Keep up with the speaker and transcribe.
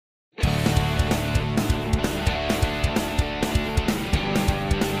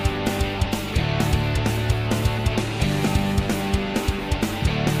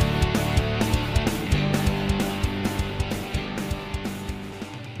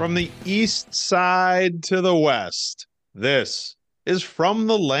From the east side to the west, this is From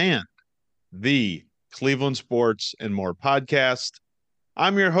the Land, the Cleveland Sports and More podcast.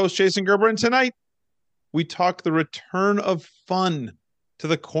 I'm your host, Jason Gerber, and tonight we talk the return of fun to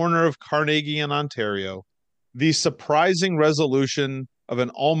the corner of Carnegie in Ontario, the surprising resolution of an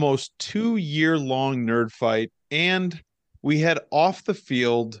almost 2-year-long nerd fight, and we head off the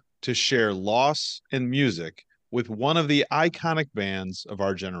field to share loss and music with one of the iconic bands of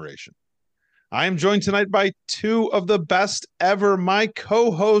our generation. I am joined tonight by two of the best ever. My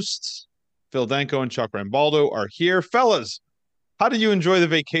co-hosts, Phil Danko and Chuck Rambaldo, are here. Fellas, how did you enjoy the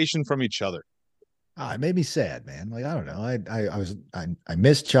vacation from each other? It made me sad, man. Like, I don't know. I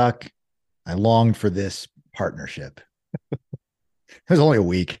missed Chuck. I longed for this partnership. It was only a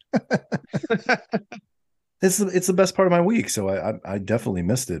week. It's the best part of my week, so I definitely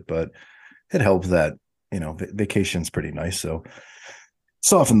missed it, but it helped that vacation's pretty nice, so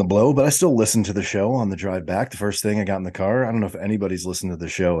soften the blow. But I still listened to the show on the drive back. The first thing I got in the car. I don't know if anybody's listened to the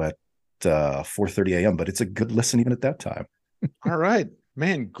show at 4:30 a.m., but it's a good listen even at that time. All right,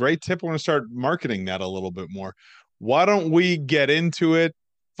 man, great tip. I want to start marketing that a little bit more. Why don't we get into it?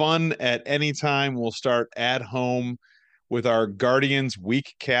 Fun at any time. We'll start at home with our Guardians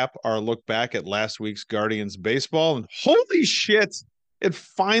week cap, our look back at last week's Guardians baseball. And holy shit, it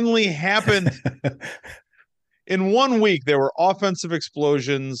finally happened. In 1 week, there were offensive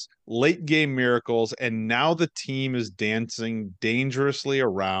explosions, late game miracles, and now the team is dancing dangerously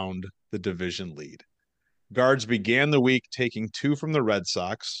around the division lead. Guards began the week taking 2 from the Red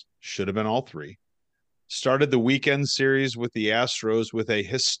Sox, should have been all 3. Started the weekend series with the Astros with a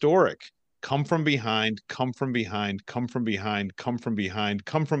historic come from behind, come from behind, come from behind, come from behind,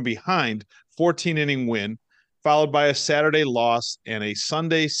 come from behind 14-inning win, followed by a Saturday loss and a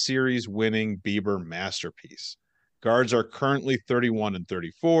Sunday series winning Bieber masterpiece. Guards are currently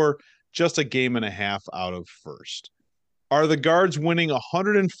 31-34, just a game and a half out of first. Are the Guards winning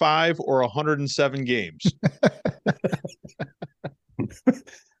 105 or 107 games?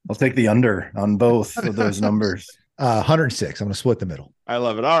 I'll take the under on both of those numbers. 106. I'm going to split the middle. I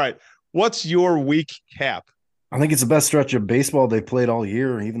love it. All right. What's your week cap? I think it's the best stretch of baseball they played all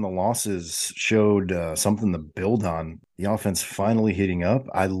year. Even the losses showed something to build on. The offense finally heating up.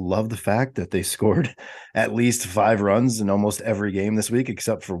 I love the fact that they scored at least 5 runs in almost every game this week,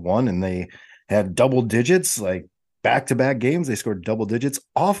 except for one, and they had double digits, like back-to-back games. They scored double digits.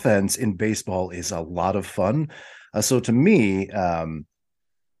 Offense in baseball is a lot of fun. So to me,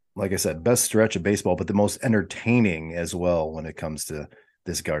 like I said, best stretch of baseball, but the most entertaining as well when it comes to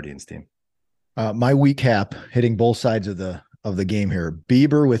this Guardians team. My week cap hitting both sides of the game here.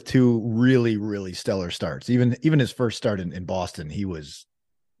 Bieber with 2 really, really stellar starts. Even his first start in Boston, he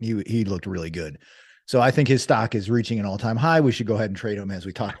looked really good. So I think his stock is reaching an all-time high. We should go ahead and trade him as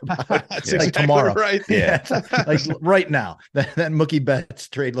we talk about it. That's like exactly tomorrow. Right. Yeah. Like right now. That Mookie Betts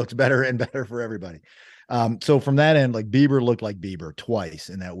trade looks better and better for everybody. So from that end, like Bieber looked like Bieber twice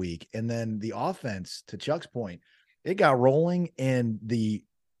in that week. And then the offense, to Chuck's point, it got rolling, and the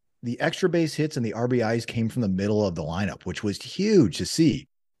extra base hits and the RBIs came from the middle of the lineup, which was huge to see.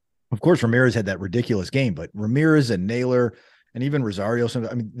 Of course, Ramirez had that ridiculous game, but Ramirez and Naylor and even Rosario,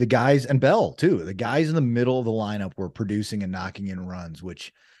 the guys, and Bell too, the guys in the middle of the lineup were producing and knocking in runs,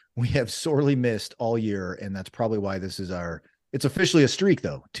 which we have sorely missed all year. And that's probably why it's officially a streak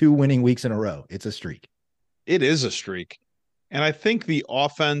though. 2 winning weeks in a row. It's a streak. It is a streak. And I think the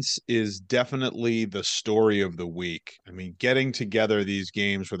offense is definitely the story of the week. I mean, getting together these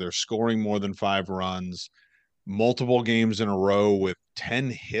games where they're scoring more than 5 runs, multiple games in a row with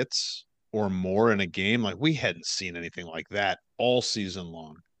 10 hits or more in a game, like we hadn't seen anything like that all season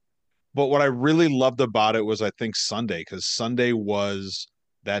long. But what I really loved about it was, I think, Sunday, because Sunday was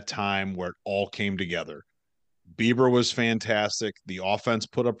that time where it all came together. Bieber was fantastic. The offense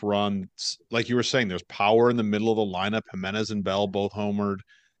put up runs. Like you were saying, there's power in the middle of the lineup. Jimenez and Bell both homered,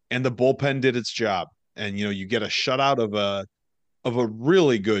 and the bullpen did its job. And, you get a shutout of a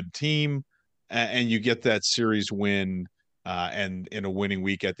really good team, and you get that series win and in a winning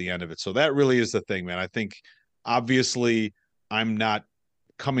week at the end of it. So that really is the thing, man. I think obviously I'm not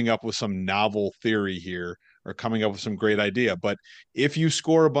coming up with some novel theory here or coming up with some great idea, but if you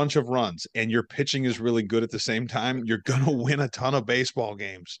score a bunch of runs and your pitching is really good at the same time, you're going to win a ton of baseball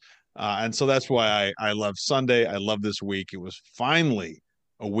games. And so that's why I love Sunday. I love this week. It was finally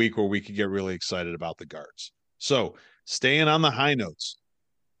a week where we could get really excited about the Guards. So staying on the high notes,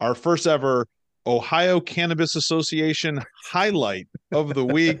 our first ever Ohio Cannabis Association highlight of the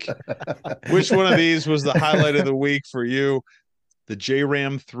week. Which one of these was the highlight of the week for you? The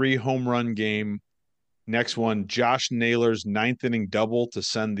J-Ram 3 home run game. Next one, Josh Naylor's ninth inning double to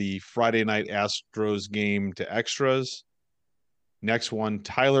send the Friday night Astros game to extras. Next one,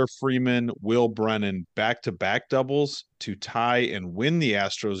 Tyler Freeman, Will Brennan, back-to-back doubles to tie and win the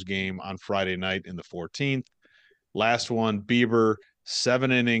Astros game on Friday night in the 14th. Last one, Bieber,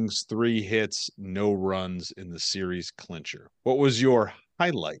 7 innings, 3 hits, no runs in the series clincher. What was your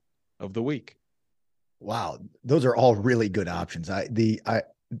highlight of the week? Wow, those are all really good options.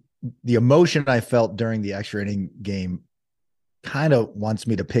 The emotion I felt during the extra inning game kind of wants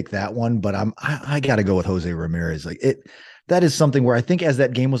me to pick that one, but I got to go with Jose Ramirez. That is something where I think as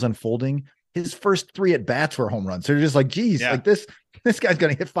that game was unfolding, his first 3 at bats were home runs. So you're just like, geez, Yeah. like this guy's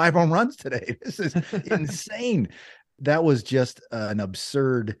going to hit 5 home runs today. This is insane. That was just an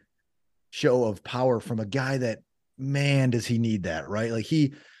absurd show of power from a guy that, man, does he need that, right? Like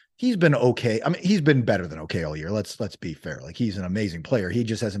he's been okay. I mean, he's been better than okay all year. Let's be fair. Like he's an amazing player. He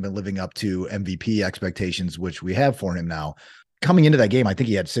just hasn't been living up to MVP expectations, which we have for him now. Coming into that game, I think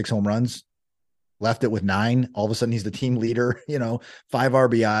he had 6 home runs, left it with 9. All of a sudden he's the team leader, 5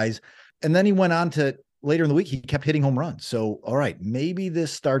 RBIs. And then he went on to later in the week, he kept hitting home runs. So, all right, maybe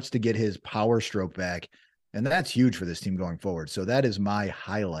this starts to get his power stroke back. And that's huge for this team going forward. So that is my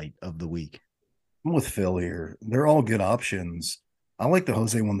highlight of the week. I'm with Phil here. They're all good options. I like the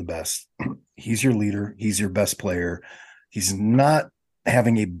Jose one the best. He's your leader. He's your best player. He's not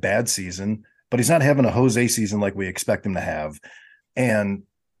having a bad season, but he's not having a Jose season like we expect him to have. And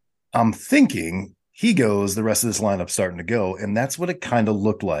I'm thinking he goes, the rest of this lineup starting to go. And that's what it kind of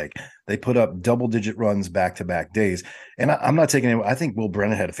looked like. They put up double-digit runs back-to-back days. And I'm not taking it. I think Will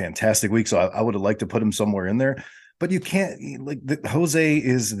Brennan had a fantastic week, so I would have liked to put him somewhere in there. But you can't, Jose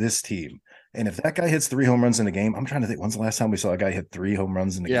is this team. And if that guy hits 3 home runs in a game, I'm trying to think, when's the last time we saw a guy hit 3 home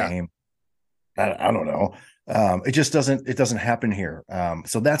runs in a game? I don't know. It just doesn't happen here.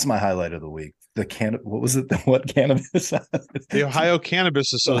 So that's my highlight of the week. What was it? What cannabis? The Ohio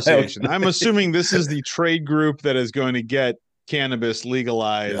Cannabis Association. I'm assuming this is the trade group that is going to get cannabis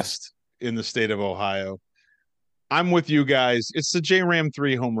legalized in the state of Ohio. I'm with you guys. It's the J-Ram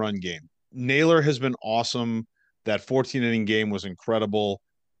 3 home run game. Naylor has been awesome. That 14 inning game was incredible.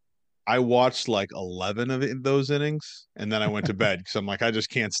 I watched like 11 of those innings, and then I went to bed because I'm like, I just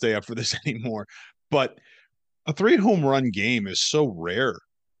can't stay up for this anymore. But a 3 home run game is so rare.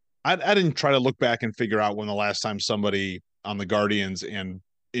 I didn't try to look back and figure out when the last time somebody on the Guardians and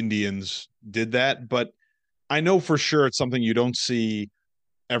Indians did that, but I know for sure it's something you don't see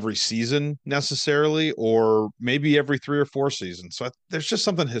every season necessarily, or maybe every 3 or 4 seasons. So there's just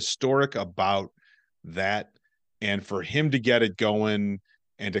something historic about that. And for him to get it going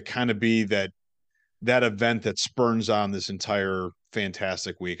and to kind of be that event that spurns on this entire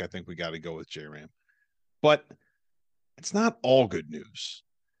fantastic week, I think we got to go with J-Ram. But it's not all good news.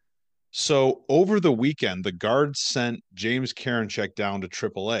 So over the weekend, the Guards sent James Karinchak down to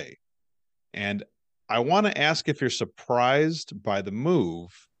AAA. And I want to ask if you're surprised by the move,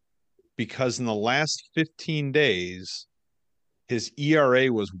 because in the last 15 days, his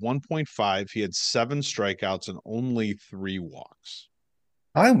ERA was 1.5. He had 7 strikeouts and only 3 walks.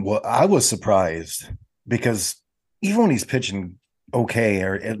 I was surprised because even when he's pitching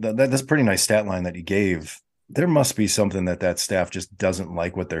okay, that's a pretty nice stat line that he gave. There must be something that staff just doesn't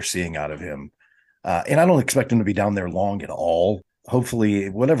like what they're seeing out of him. And I don't expect him to be down there long at all. Hopefully,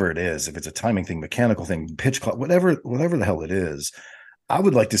 whatever it is, if it's a timing thing, mechanical thing, pitch clock, whatever the hell it is, I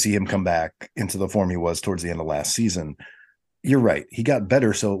would like to see him come back into the form he was towards the end of last season. You're right. He got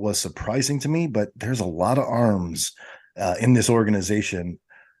better, so it was surprising to me, but there's a lot of arms in this organization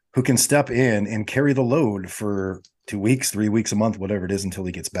who can step in and carry the load for 2 weeks, 3 weeks, a month, whatever it is until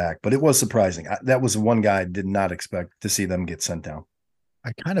he gets back. But it was surprising. That was one guy I did not expect to see them get sent down.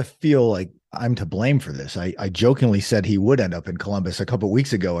 I kind of feel like I'm to blame for this. I jokingly said he would end up in Columbus a couple of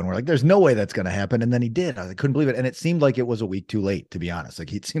weeks ago, and we're like, there's no way that's going to happen. And then he did. I couldn't believe it. And it seemed like it was a week too late, to be honest.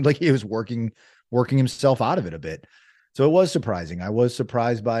 Like it seemed like he was working himself out of it a bit. So it was surprising. I was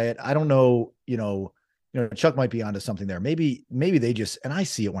surprised by it. I don't know, Chuck might be onto something there. Maybe they just, and I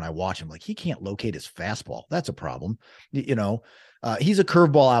see it when I watch him, like he can't locate his fastball. That's a problem. He's a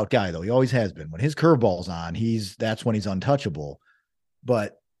curveball out guy though. He always has been. When his curveball's on, that's when he's untouchable.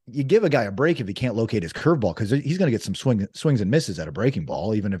 But you give a guy a break if he can't locate his curveball, because he's going to get some swings and misses at a breaking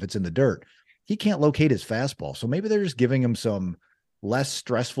ball, even if it's in the dirt. He can't locate his fastball. So maybe they're just giving him some less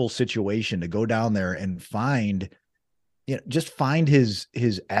stressful situation to go down there and find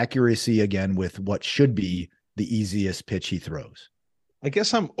his accuracy again with what should be the easiest pitch he throws. I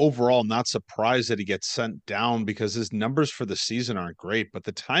guess I'm overall not surprised that he gets sent down, because his numbers for the season aren't great, but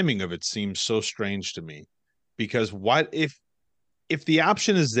the timing of it seems so strange to me. Because what if the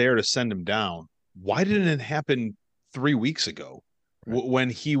option is there to send him down, why didn't it happen 3 weeks ago Right. when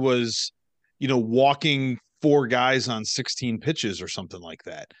he was, walking four guys on 16 pitches or something like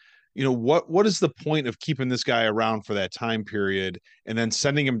that? What is the point of keeping this guy around for that time period and then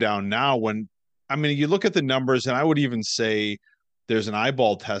sending him down now when, I mean, you look at the numbers, and I would even say there's an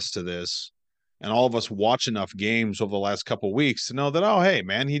eyeball test to this. And all of us watch enough games over the last couple of weeks to know that, oh, hey,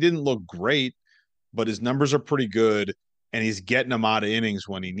 man, he didn't look great, but his numbers are pretty good, and he's getting them out of innings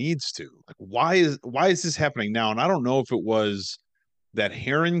when he needs to. Like, why is this happening now? And I don't know if it was that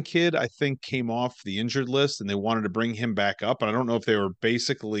Heron kid, I think, came off the injured list and they wanted to bring him back up. And I don't know if they were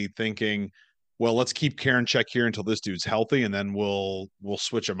basically thinking, well, let's keep Karinchak here until this dude's healthy, and then we'll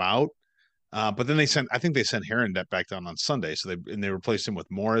switch him out. But then I think they sent Heron that back down on Sunday, so they replaced him with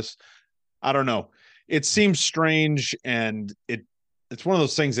Morris. I don't know. It seems strange, and it's one of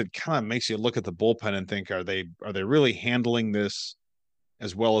those things that kind of makes you look at the bullpen and think, are they really handling this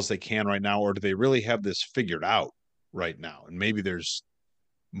as well as they can right now, or do they really have this figured out right now? And maybe there's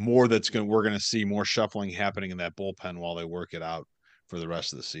more we're going to see more shuffling happening in that bullpen while they work it out for the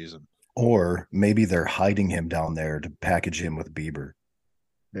rest of the season. Or maybe they're hiding him down there to package him with Bieber.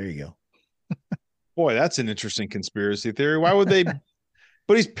 There you go. Boy, that's an interesting conspiracy theory. Why would they?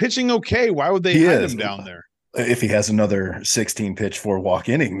 But he's pitching okay. Why would they He hide is. him down there? If he has another 16 pitch 4-walk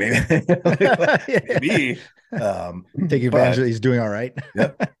inning, maybe. Maybe. Take advantage that he's doing all right.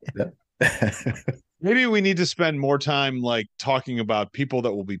 Yep. Maybe we need to spend more time like talking about people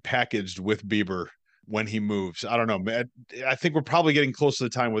that will be packaged with Bieber when he moves. I don't know. I think we're probably getting close to the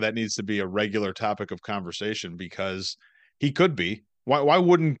time where that needs to be a regular topic of conversation, because he could be. Why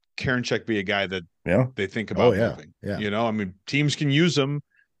wouldn't Karinchak be a guy that they think about moving? Yeah. I mean, teams can use him,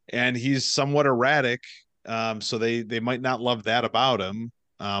 and he's somewhat erratic. So they might not love that about him.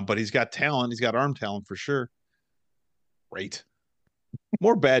 But he's got talent. He's got arm talent for sure. Great.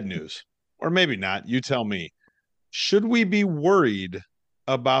 More bad news. Or maybe not. You tell me. Should we be worried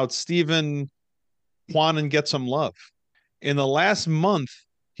about Stephen Kwan and get some love? In the last month,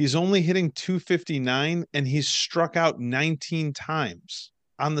 he's only hitting 259, and he's struck out 19 times.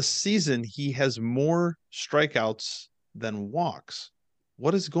 On the season, he has more strikeouts than walks.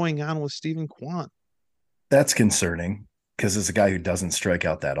 What is going on with Stephen Kwan? That's concerning, because it's a guy who doesn't strike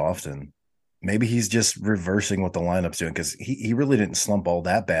out that often. Maybe he's just reversing what the lineup's doing, because he really didn't slump all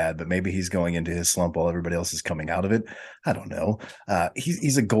that bad, but maybe he's going into his slump while everybody else is coming out of it. I don't know.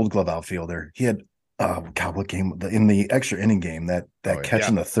 He's a Gold Glove outfielder. He had what game in the extra inning game that catch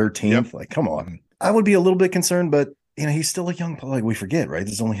in the 13th? Yep. Like, come on. I would be a little bit concerned, but he's still a young player. Like, we forget, right?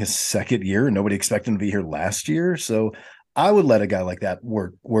 This is only his second year, and nobody expected him to be here last year. So I would let a guy like that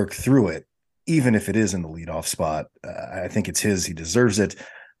work through it, even if it is in the leadoff spot. I think it's his. He deserves it.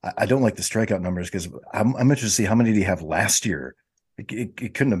 I don't like the strikeout numbers, because I'm interested to see how many did he have last year.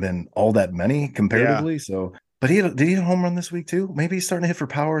 It couldn't have been all that many comparatively. Yeah. So, but did he hit a home run this week too? Maybe he's starting to hit for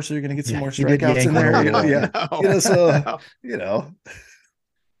power, so you're going to get some more strikeouts in there.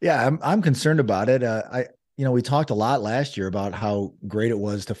 Yeah, I'm concerned about it. We talked a lot last year about how great it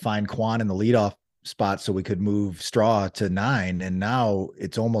was to find Kwan in the leadoff spot so we could move Straw to 9, and now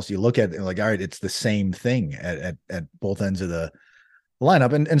it's almost, you look at it like, all right, it's the same thing at both ends of the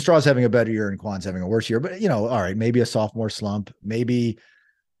lineup, and Straw's having a better year and Kwan's having a worse year. But all right, maybe a sophomore slump. Maybe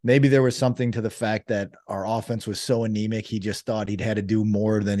there was something to the fact that our offense was so anemic, he just thought he'd had to do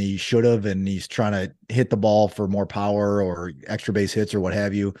more than he should have, and he's trying to hit the ball for more power or extra base hits or what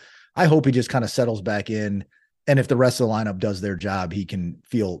have you. I hope he just kind of settles back in, and if the rest of the lineup does their job, he can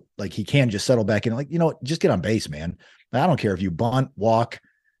feel like he can just settle back in. Like, just get on base, man. I don't care if you bunt, walk,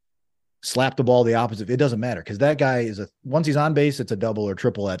 slap the ball the opposite. It doesn't matter, because that guy once he's on base, it's a double or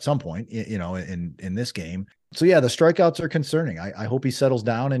triple at some point, in this game. So yeah, the strikeouts are concerning. I hope he settles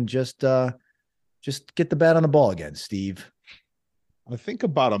down and just get the bat on the ball again, Steve. I think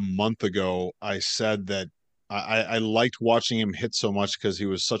about a month ago, I said that I liked watching him hit so much because he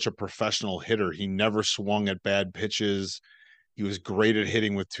was such a professional hitter. He never swung at bad pitches. He was great at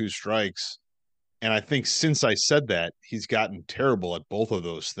hitting with 2 strikes. And I think since I said that, he's gotten terrible at both of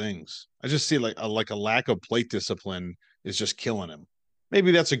those things. I just see like a lack of plate discipline is just killing him.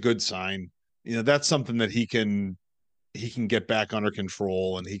 Maybe that's a good sign. That's something that he can get back under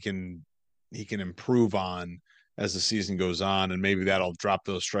control, and he can improve on as the season goes on. And maybe that'll drop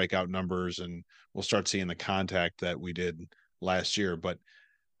those strikeout numbers, and we'll start seeing the contact that we did last year. But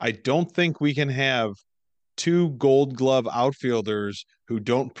I don't think we can have 2 Gold Glove outfielders who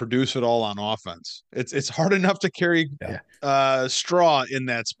don't produce at all on offense. It's hard enough to carry Straw in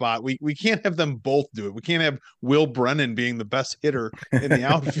that spot. We can't have them both do it. We can't have Will Brennan being the best hitter in the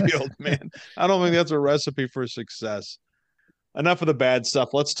outfield, man. I don't think that's a recipe for success. enough of the bad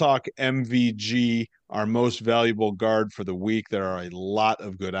stuff. Let's talk MVG, our most valuable guard for the week. There are a lot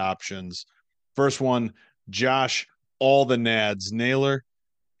of good options. First one, Josh, all the Nads. Naylor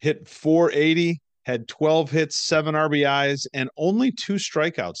hit 480, had 12 hits, 7 RBIs, and only 2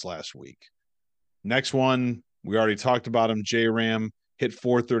 strikeouts last week. Next one, we already talked about him. J-Ram hit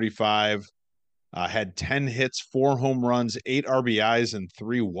 435, had 10 hits, 4 home runs, 8 RBIs, and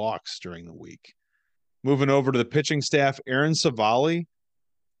 3 walks during the week. Moving over to the pitching staff, Aaron Savali,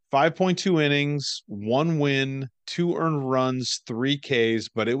 5.2 innings, 1 win, 2 earned runs, 3 Ks,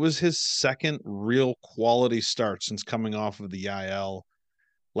 but it was his second real quality start since coming off of the IL.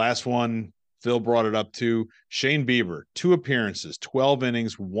 Last one, Phil brought it up too. Shane Bieber, 2 appearances, 12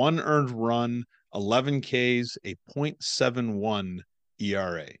 innings, 1 earned run, 11 Ks, a .71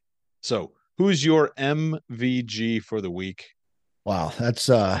 ERA. So, who's your MVG for the week? Wow, that's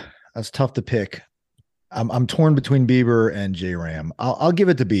tough to pick. I'm torn between Bieber and J-Ram. I'll give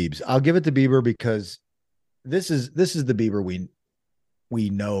it to Biebs. I'll give it to Bieber because this is the Bieber we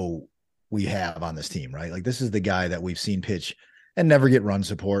know we have on this team, right? Like this is the guy that we've seen pitch and never get run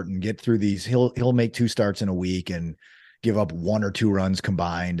support and get through these. He'll make 2 starts in a week and give up 1 or 2 runs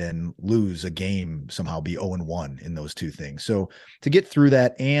combined and lose a game, somehow be 0-1 in those 2 things. So to get through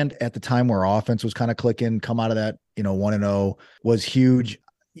that, and at the time where our offense was kind of clicking, come out of that, 1-0 was huge.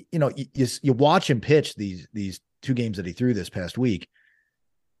 You watch him pitch these 2 games that he threw this past week,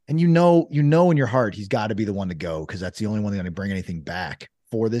 and you know in your heart he's got to be the one to go because that's the only one that's going to bring anything back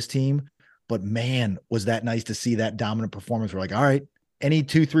for this team. But man, was that nice to see that dominant performance. We're like, all right, any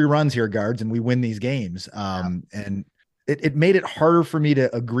 2-3 runs here, guards, and we win these games. And it made it harder for me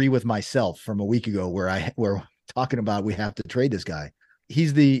to agree with myself from a week ago where we're talking about we have to trade this guy.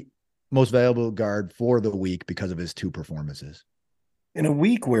 He's the most valuable guard for the week because of his 2 performances. In a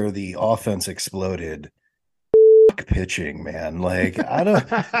week where the offense exploded, pitching, man. Like I don't.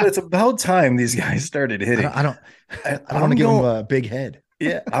 It's about time these guys started hitting. I don't want to give him a big head.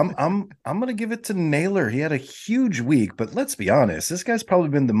 Yeah, I'm gonna give it to Naylor. He had a huge week, but let's be honest, this guy's probably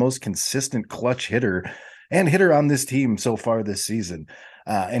been the most consistent clutch hitter on this team so far this season.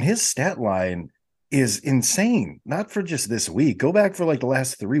 And his stat line is insane, not for just this week. Go back for like the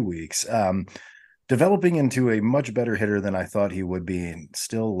last 3 weeks. Developing into a much better hitter than I thought he would be, and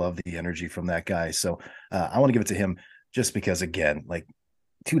still love the energy from that guy. So I want to give it to him just because, again, like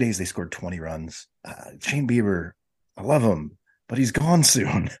 2 days they scored 20 runs. Shane Bieber, I love him, but he's gone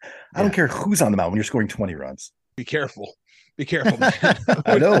soon. I don't care who's on the mound when you're scoring 20 runs. Be careful. Be careful, man.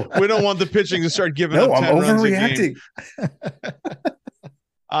 I know. We don't want the pitching to start giving up 10 I'm runs overreacting. a game.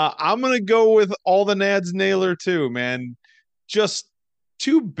 I'm going to go with all the Nads Naylor too, man. Just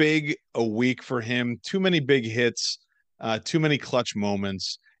too big a week for him, too many big hits, too many clutch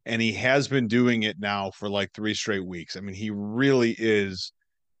moments, and he has been doing it now for like 3 straight weeks. I mean, he really is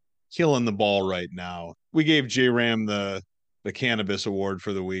killing the ball right now. We gave J-Ram the cannabis award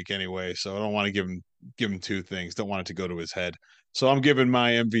for the week anyway, so I don't want to give him 2 things. Don't want it to go to his head. So I'm giving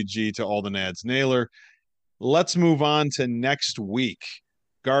my MVG to all the Nads Naylor. Let's move on to next week.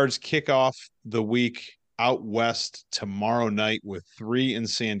 Guards kick off the week out west tomorrow night with 3 in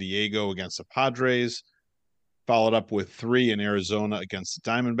San Diego against the Padres, followed up with 3 in Arizona against the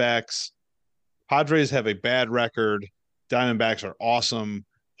Diamondbacks. Padres have a bad record. Diamondbacks are awesome.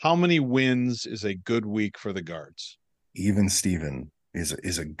 How many wins is a good week for the Guards? Even Steven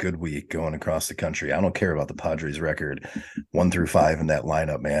is a good week going across the country. I don't care about the Padres record 1 through 5 in that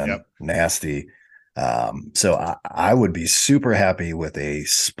lineup, man. Yep. Nasty. So I would be super happy with a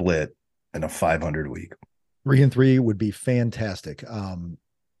split in a 500 week. 3-3 would be fantastic.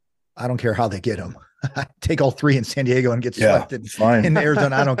 I don't care how they get them. Take all 3 in San Diego and get swept in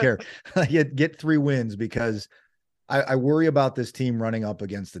Arizona. I don't care. Get 3 wins because I worry about this team running up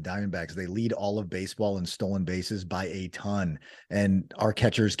against the Diamondbacks. They lead all of baseball in stolen bases by a ton, and our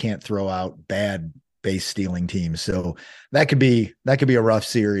catchers can't throw out bad base stealing teams. So that could be a rough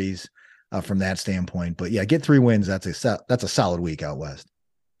series from that standpoint. But yeah, get 3 wins. That's a solid week out west.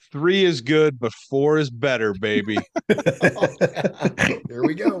 3 is good, but 4 is better, baby. There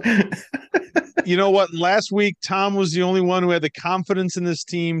we go. You know what? Last week, Tom was the only one who had the confidence in this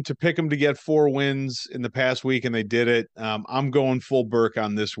team to pick them to get 4 wins in the past week, and they did it. I'm going full Burke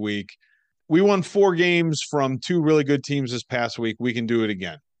on this week. We won 4 games from 2 really good teams this past week. We can do it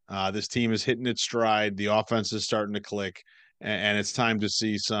again. This team is hitting its stride. The offense is starting to click, and it's time to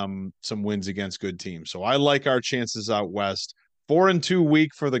see some wins against good teams. So I like our chances out west. 4-2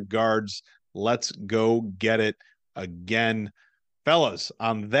 week for the Guards. Let's go get it again. Fellas,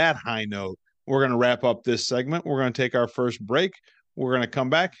 on that high note, we're going to wrap up this segment. We're going to take our first break. We're going to come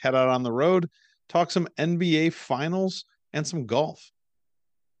back, head out on the road, talk some NBA Finals, and some golf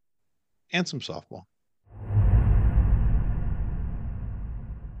and some softball.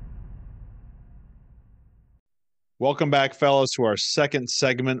 Welcome back, fellas, to our second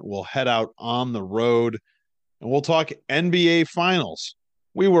segment. We'll head out on the road and we'll talk NBA Finals.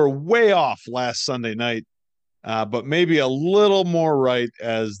 We were way off last Sunday night, but maybe a little more right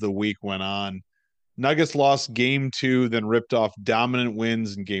as the week went on. Nuggets lost game 2, then ripped off dominant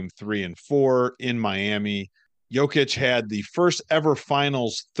wins in game 3 and 4 in Miami. Jokic had the first ever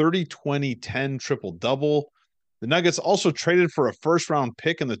finals 30-20-10 triple-double. The Nuggets also traded for a first-round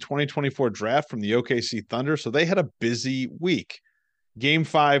pick in the 2024 draft from the OKC Thunder, so they had a busy week. Game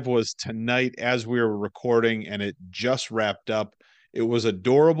 5 was tonight as we were recording, and it just wrapped up. It was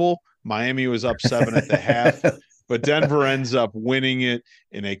adorable. Miami was up 7 at the half, but Denver ends up winning it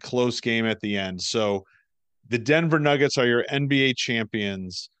in a close game at the end. So the Denver Nuggets are your NBA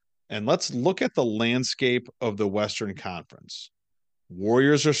champions, and let's look at the landscape of the Western Conference.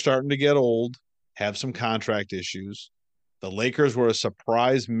 Warriors are starting to get old, have some contract issues. The Lakers were a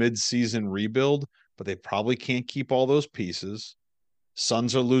surprise mid-season rebuild, but they probably can't keep all those pieces.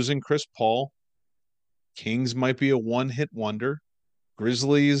 Suns are losing Chris Paul. Kings might be a one-hit wonder.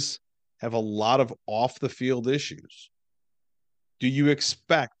 Grizzlies have a lot of off-the-field issues. Do you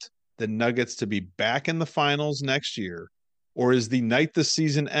expect the Nuggets to be back in the finals next year, or is the night the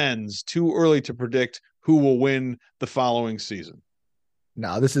season ends too early to predict who will win the following season?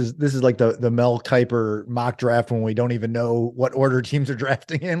 No, this is like the Mel Kiper mock draft when we don't even know what order teams are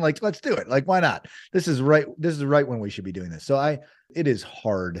drafting in. Like, let's do it. Like, why not? This is right when we should be doing this. So it is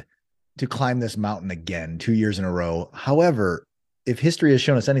hard to climb this mountain again 2 years in a row. However, if history has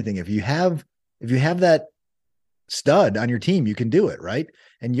shown us anything, if you have that stud on your team, you can do it, right?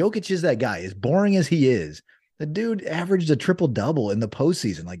 And Jokic is that guy. As boring as he is, the dude averaged a triple-double in the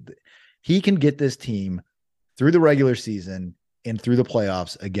postseason. Like, he can get this team through the regular season and through the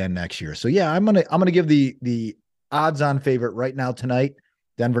playoffs again next year. So yeah, I'm gonna give the odds-on favorite right now tonight,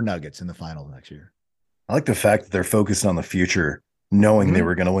 Denver Nuggets in the finals next year. I like the fact that they're focused on the future, knowing they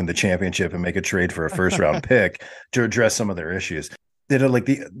were going to win the championship and make a trade for a first-round pick to address some of their issues. Like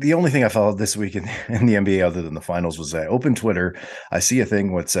the only thing I followed this week in the NBA other than the finals was I opened Twitter. I see a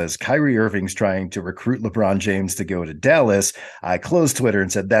thing what says Kyrie Irving's trying to recruit LeBron James to go to Dallas. I closed Twitter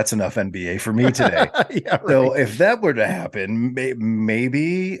and said, that's enough NBA for me today. Yeah, right. So if that were to happen,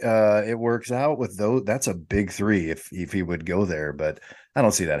 maybe it works out with those. That's a big 3 if he would go there, but I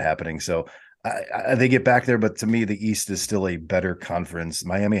don't see that happening. So they get back there, but to me, the East is still a better conference.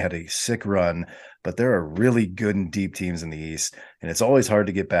 Miami had a sick run, but there are really good and deep teams in the East, and it's always hard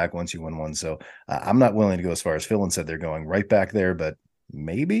to get back once you win one. So I'm not willing to go as far as Phil and said they're going right back there, but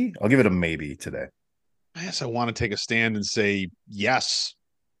maybe I'll give it a maybe today. I guess I want to take a stand and say yes.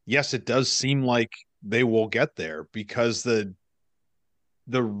 Yes, it does seem like they will get there because the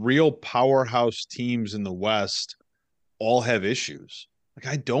real powerhouse teams in the West all have issues. Like,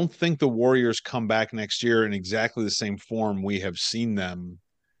 I don't think the Warriors come back next year in exactly the same form we have seen them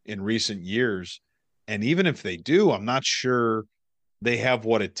in recent years. And even if they do, I'm not sure they have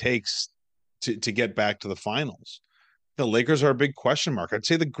what it takes to get back to the finals. The Lakers are a big question mark. I'd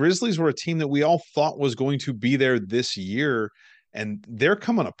say the Grizzlies were a team that we all thought was going to be there this year, and they're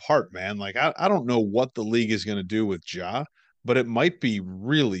coming apart, man. Like, I don't know what the league is going to do with Ja, but it might be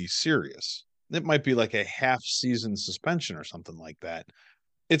really serious. It might be like a half-season suspension or something like that.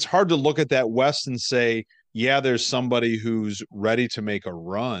 It's hard to look at that West and say, yeah, there's somebody who's ready to make a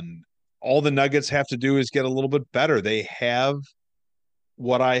run. All the Nuggets have to do is get a little bit better. They have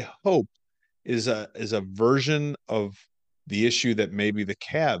what I hope is a version of the issue that maybe the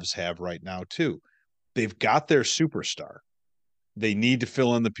Cavs have right now too. They've got their superstar. They need to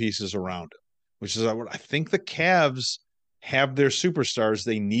fill in the pieces around it, which is what I think the Cavs have their superstars.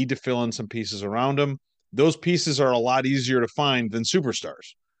 They need to fill in some pieces around them. Those pieces are a lot easier to find than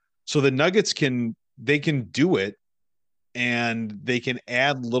superstars. So the Nuggets can do it, and they can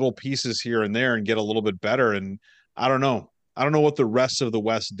add little pieces here and there and get a little bit better. And I don't know what the rest of the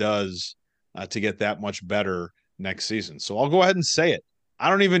West does to get that much better next season. So I'll go ahead and say it. I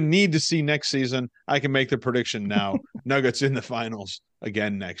don't even need to see next season. I can make the prediction now. Nuggets in the finals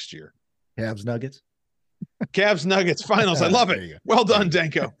again next year. Cavs Nuggets. Cavs Nuggets finals. I love it. Well done,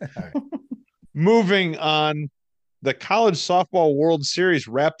 Denko. Right. Moving on, the College Softball World Series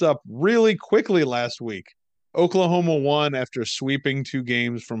wrapped up really quickly last week. Oklahoma won after sweeping 2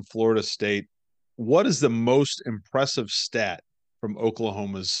 games from Florida State. What is the most impressive stat from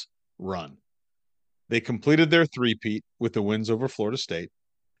Oklahoma's run? They completed their three-peat with the wins over Florida State.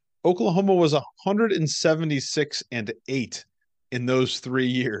 Oklahoma was 176-8 in those 3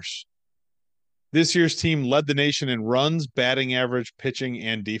 years. This year's team led the nation in runs, batting average, pitching,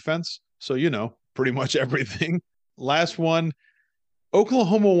 and defense. So, pretty much everything. Last one,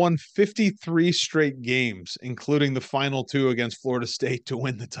 Oklahoma won 53 straight games, including the final two against Florida State to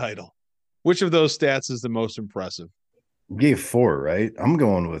win the title. Which of those stats is the most impressive? You gave 4, right? I'm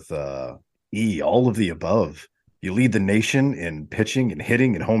going with E, all of the above. You lead the nation in pitching and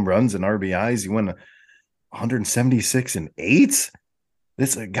hitting and home runs and RBIs. You win 176 and 8.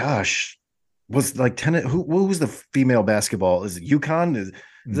 This, gosh, was like 10. Who was the female basketball? Is it UConn? Is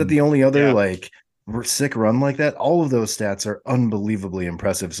that the only other like sick run like that? All of those stats are unbelievably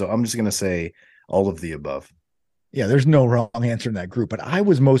impressive. So I'm just going to say all of the above. Yeah, there's no wrong answer in that group, but I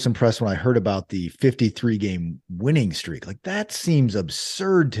was most impressed when I heard about the 53 game winning streak. Like that seems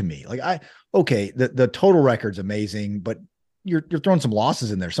absurd to me. Like the total record's amazing, but you're throwing some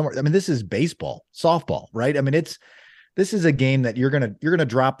losses in there somewhere. I mean, this is baseball, softball, right? I mean, this is a game that you're gonna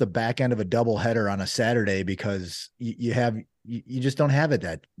drop the back end of a double header on a Saturday because you just don't have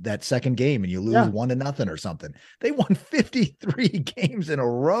it that second game and you lose 1-0 or something. They won 53 games in a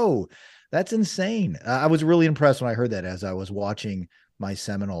row. That's insane. I was really impressed when I heard that as I was watching my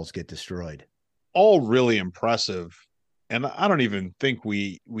Seminoles get destroyed. All really impressive. And I don't even think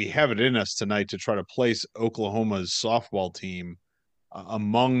we have it in us tonight to try to place Oklahoma's softball team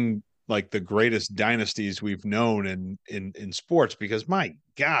among like the greatest dynasties we've known in sports, because my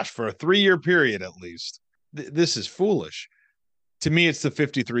gosh, for a 3-year period at least, this is foolish. To me, it's the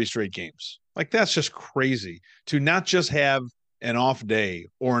 53 straight games. Like that's just crazy to not just have an off day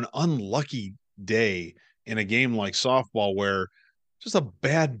or an unlucky day in a game like softball where just a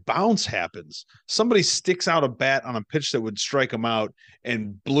bad bounce happens. Somebody sticks out a bat on a pitch that would strike them out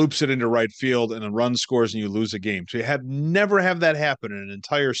and bloops it into right field and a run scores and you lose a game. So you never have that happen in an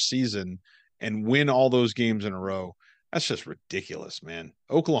entire season and win all those games in a row. That's just ridiculous, man.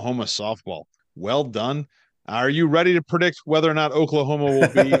 Oklahoma softball, well done. Are you ready to predict whether or not Oklahoma will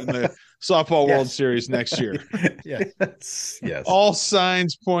be in the softball World Series next year? Yes. All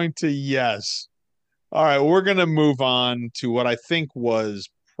signs point to yes. All right, we're going to move on to what I think was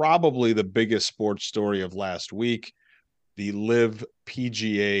probably the biggest sports story of last week, the LIV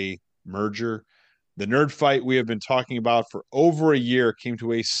PGA merger. The nerd fight we have been talking about for over a year came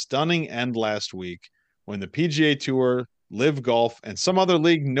to a stunning end last week when the PGA Tour, LIV Golf, and some other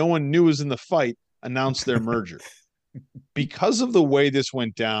league no one knew was in the fight announced their merger. Because of the way this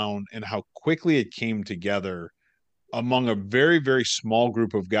went down and how quickly it came together among a very, very small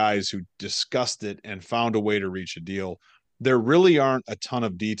group of guys who discussed it and found a way to reach a deal, there really aren't a ton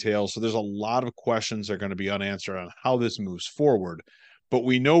of details. So there's a lot of questions that are going to be unanswered on how this moves forward. But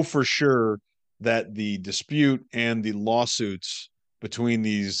we know for sure that the dispute and the lawsuits between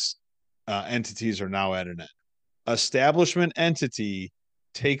these entities are now at an end. Establishment entity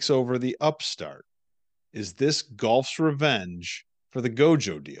takes over the upstart. Is this golf's revenge for the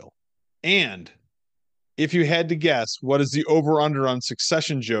Gojo deal? And if you had to guess, what is the over-under on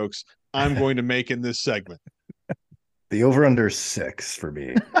succession jokes I'm going to make in this segment? The over-under 6 for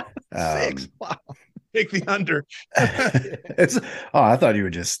me. 6. Wow. Take the under. I thought you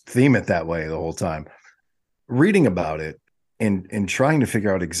would just theme it that way the whole time. Reading about it and trying to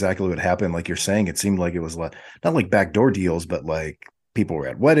figure out exactly what happened, like you're saying, it seemed like it was not like backdoor deals, but like people were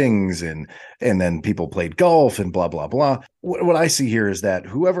at weddings and then people played golf and blah, blah, blah. What I see here is that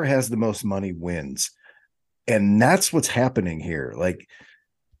whoever has the most money wins. And that's what's happening here. Like,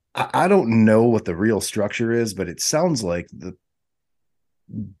 I don't know what the real structure is, but it sounds like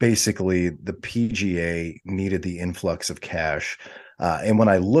basically the PGA needed the influx of cash. And when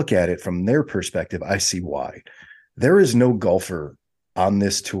I look at it from their perspective, I see why. There is no golfer on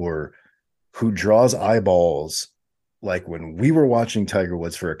this tour who draws eyeballs like when we were watching Tiger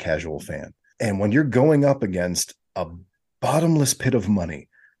Woods for a casual fan. And when you're going up against a bottomless pit of money,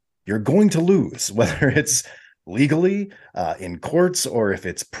 you're going to lose, whether it's legally in courts or if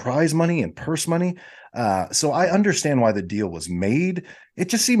it's prize money and purse money. So I understand why the deal was made. It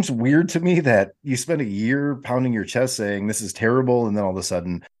just seems weird to me that you spend a year pounding your chest saying this is terrible. And then all of a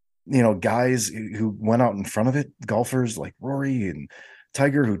sudden, guys who went out in front of it, golfers like Rory and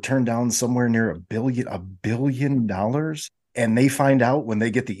Tiger, who turned down somewhere near $1 billion, and they find out when they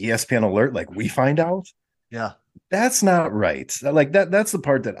get the ESPN alert, like we find out. Yeah. That's not right. Like that's the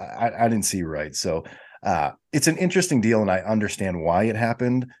part that I didn't see right. So it's an interesting deal and I understand why it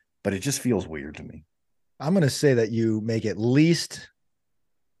happened, but it just feels weird to me. I'm going to say that you make at least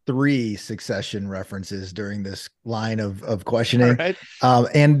 3 succession references during this line of questioning. Right.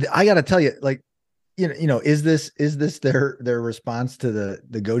 And I got to tell you, like, is this their response to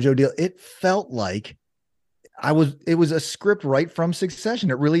the Gojo deal? It felt like it was a script right from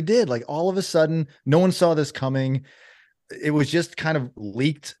Succession. It really did. Like all of a sudden, no one saw this coming. It was just kind of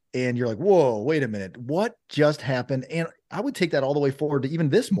leaked, and you're like, whoa, wait a minute, what just happened? And I would take that all the way forward to even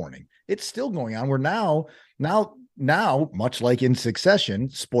this morning. It's still going on. We're now, much like in Succession,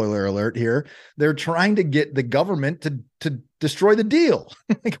 spoiler alert here, they're trying to get the government to destroy the deal.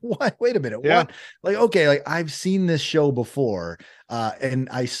 Like, what? Wait a minute. Yeah. What? Like, okay, like I've seen this show before, and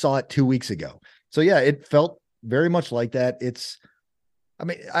I saw it 2 weeks ago. So yeah, it felt very much like that. I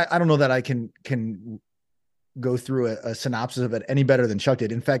mean, I don't know that I can go through a synopsis of it any better than Chuck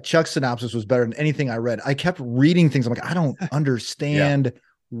did. In fact, Chuck's synopsis was better than anything I read. I kept reading things. I'm like, I don't understand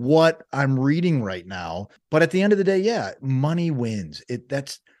what I'm reading right now. But at the end of the day, yeah, money wins.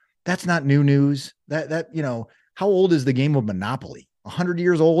 That's not new news. How old is the game of Monopoly? 100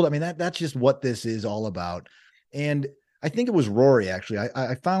 years old. I mean, that's just what this is all about. And I think it was Rory, actually.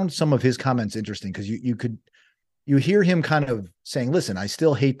 I found some of his comments interesting because you hear him kind of saying, listen, I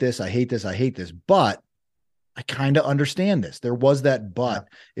still hate this. I hate this. I hate this. But I kind of understand this. There was that but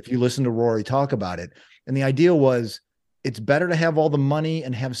if you listen to Rory talk about it. And the idea was it's better to have all the money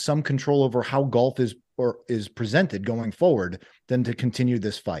and have some control over how golf is presented going forward than to continue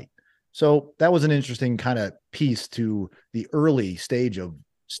this fight. So that was an interesting kind of piece to the early stage of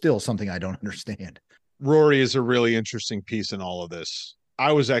still something I don't understand. Rory is a really interesting piece in all of this.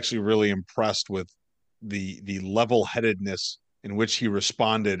 I was actually really impressed with the level-headedness in which he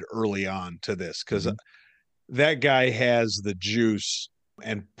responded early on to this, because that guy has the juice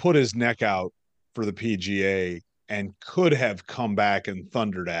and put his neck out for the PGA and could have come back and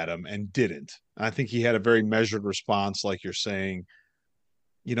thundered at him and didn't. I think he had a very measured response, like you're saying.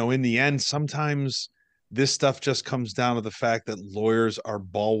 In the end, sometimes this stuff just comes down to the fact that lawyers are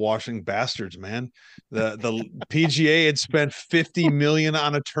ball washing bastards, man. The PGA had spent 50 million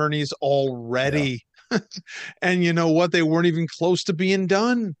on attorneys already. Yeah. And you know what? They weren't even close to being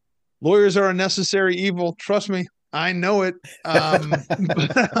done. Lawyers are a necessary evil. Trust me. I know it.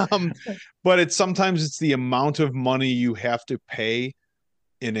 But sometimes it's the amount of money you have to pay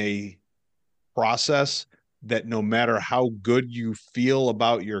in a process that no matter how good you feel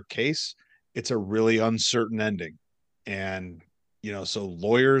about your case, it's a really uncertain ending. And, so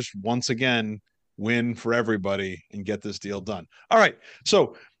lawyers, once again, win for everybody and get this deal done. All right.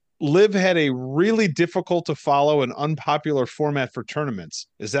 So LIV had a really difficult to follow and unpopular format for tournaments.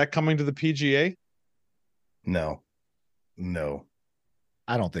 Is that coming to the PGA? No.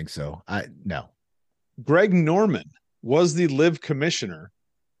 I don't think so. No. Greg Norman was the LIV commissioner,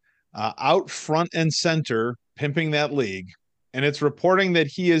 out front and center, pimping that league. And it's reporting that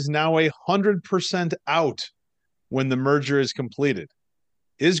he is now 100% out when the merger is completed.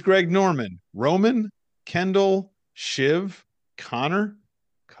 Is Greg Norman Roman, Kendall, Shiv, Connor,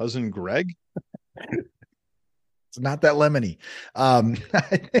 cousin Greg? It's not that lemony. I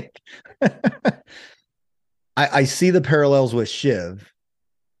think I see the parallels with Shiv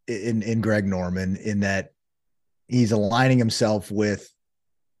in Greg Norman, in that he's aligning himself with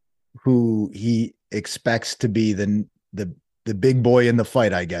who he expects to be the big boy in the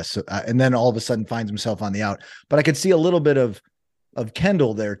fight, I guess. And then all of a sudden finds himself on the out. But I could see a little bit of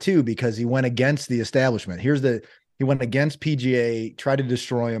Kendall there too, because he went against the establishment. He went against PGA, tried to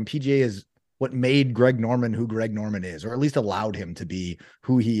destroy him. PGA is what made Greg Norman who Greg Norman is, or at least allowed him to be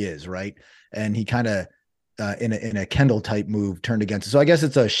who he is, right? And he kind of in a Kendall type move turned against it. So I guess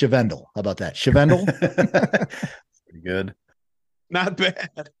it's a Shivendell. How about that? Shivendell? Pretty good. Not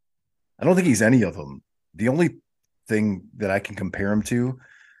bad. I don't think he's any of them. The only thing that I can compare him to,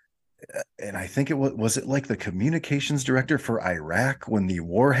 and I think was it like the communications director for Iraq when the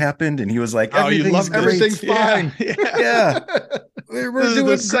war happened, and he was like, everything's fine. Yeah. We're doing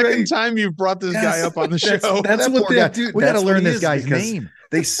the second time you've brought this guy up on the show. That's what they do. We got to learn this guy's name.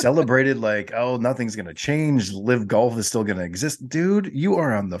 They celebrated like, oh, nothing's going to change. LIV Golf is still going to exist. Dude, you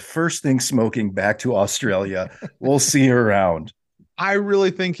are on the first thing smoking back to Australia. We'll see you around. I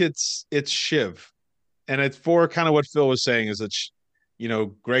really think it's Shiv. And it's for kind of what Phil was saying, is that,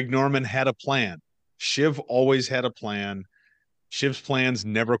 Greg Norman had a plan. Shiv always had a plan. Shiv's plans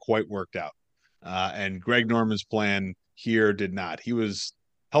never quite worked out. And Greg Norman's plan here did not. He was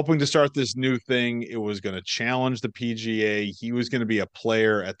helping to start this new thing. It was going to challenge the PGA. He was going to be a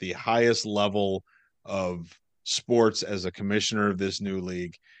player at the highest level of sports as a commissioner of this new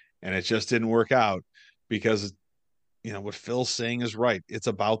league. And it just didn't work out because, what Phil's saying is right. It's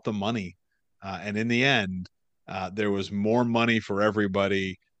about the money. And in the end, there was more money for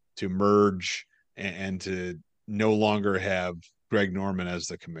everybody to merge and to no longer have Greg Norman as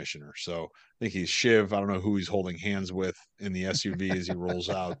the commissioner. So I think he's Shiv. I don't know who he's holding hands with in the SUV as he rolls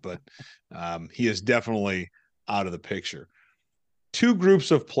out, but he is definitely out of the picture. Two groups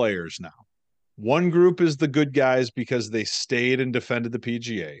of players now. One group is the good guys because they stayed and defended the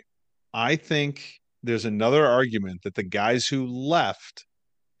PGA. I think there's another argument that the guys who left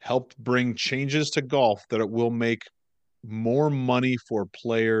helped bring changes to golf that it will make more money for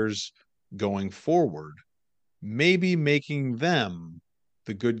players going forward, maybe making them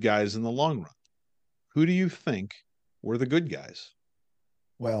the good guys in the long run. Who do you think were the good guys?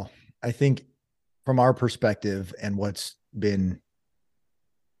 Well, I think from our perspective and what's been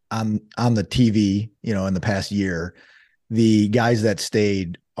on the TV, in the past year, the guys that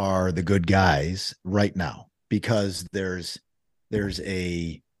stayed are the good guys right now because there's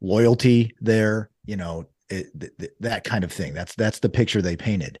a loyalty there, that kind of thing. That's the picture they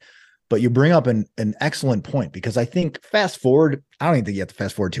painted. But you bring up an excellent point because I think fast forward, I don't even think you have to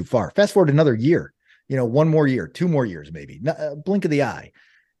fast forward too far. Fast forward another year, one more year, 2 more years, maybe, blink of the eye.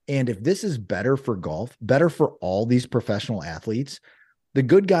 And if this is better for golf, better for all these professional athletes, the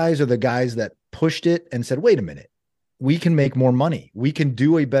good guys are the guys that pushed it and said, wait a minute, we can make more money. We can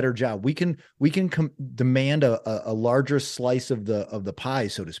do a better job. We can demand a larger slice of the pie,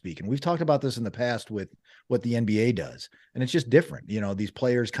 so to speak. And we've talked about this in the past with what the NBA does. And it's just different. These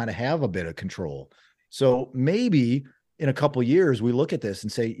players kind of have a bit of control. So maybe in a couple of years, we look at this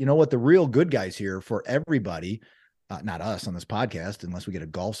and say, you know what, the real good guys here for everybody, not us on this podcast, unless we get a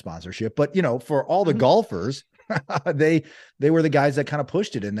golf sponsorship, but for all the golfers, they were the guys that kind of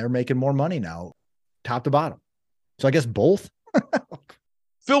pushed it and they're making more money now, top to bottom. So I guess both.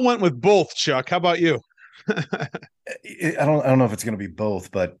 Phil went with both, Chuck. How about you? I don't know if it's going to be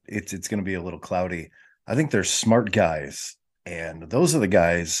both, but it's going to be a little cloudy. I think they're smart guys, and those are the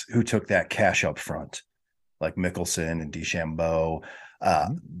guys who took that cash up front, like Mickelson and DeChambeau.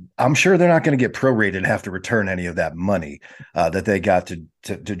 I'm sure they're not going to get prorated and have to return any of that money that they got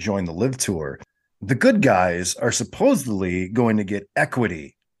to join the LIV Tour. The good guys are supposedly going to get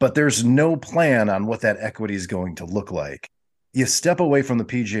equity, but there's no plan on what that equity is going to look like. You step away from the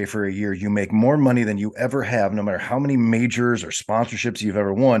PGA for a year, you make more money than you ever have, no matter how many majors or sponsorships you've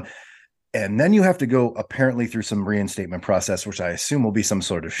ever won. And then you have to go apparently through some reinstatement process, which I assume will be some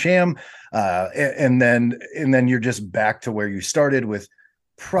sort of sham. And then you're just back to where you started with,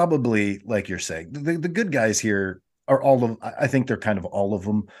 probably, like you're saying, the good guys here are all of, I think they're kind of all of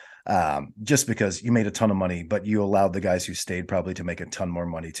them. Just because you made a ton of money, but you allowed the guys who stayed probably to make a ton more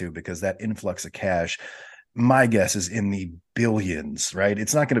money too, because that influx of cash, my guess, is in the billions, right?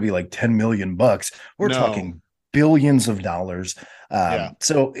 It's not going to be like 10 million bucks. We're talking billions of dollars.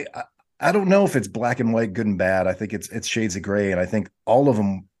 So I don't know if it's black and white, good and bad. I think it's shades of gray. And I think all of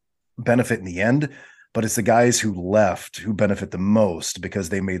them benefit in the end, but it's the guys who left who benefit the most because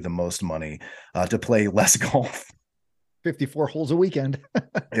they made the most money to play less golf. 54 holes a weekend.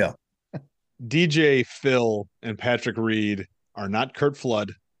 Yeah. DJ, Phil, and Patrick Reed are not Kurt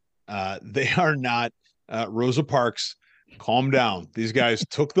Flood. They are not Rosa Parks. Calm down. These guys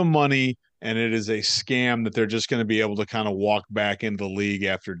took the money, and it is a scam that they're just going to be able to kind of walk back into the league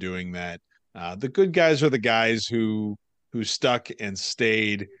after doing that. The good guys are the guys who stuck and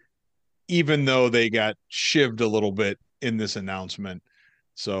stayed, even though they got shivved a little bit in this announcement.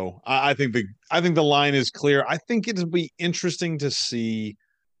 So I think the line is clear. I think it'll be interesting to see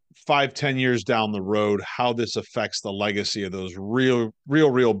 5-10 years down the road how this affects the legacy of those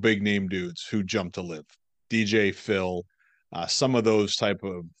real big name dudes who jumped to LIV. DJ, Phil, some of those type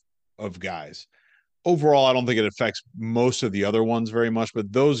of guys. Overall, I don't think it affects most of the other ones very much,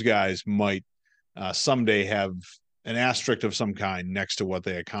 but those guys might someday have an asterisk of some kind next to what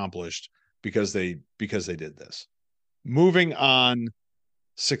they accomplished because they did this. Moving on.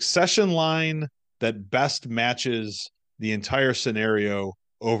 Succession line that best matches the entire scenario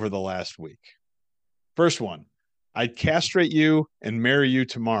over the last week. First one, I'd castrate you and marry you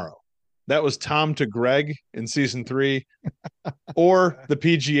tomorrow. That was Tom to Greg in season 3, or the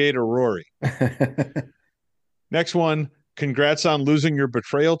PGA to Rory. Next one, congrats on losing your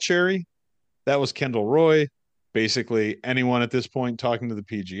betrayal cherry. That was Kendall Roy. Basically anyone at this point talking to the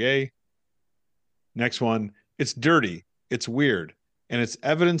PGA. Next one, it's dirty, it's weird, and it's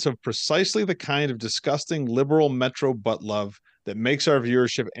evidence of precisely the kind of disgusting liberal metro butt love that makes our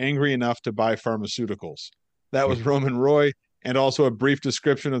viewership angry enough to buy pharmaceuticals. That was Roman Roy, and also a brief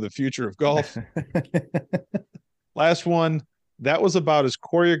description of the future of golf. Last one, that was about as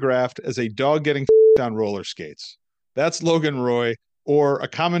choreographed as a dog getting on roller skates. That's Logan Roy, or a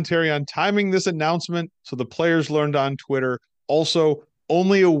commentary on timing this announcement so the players learned on Twitter. Also,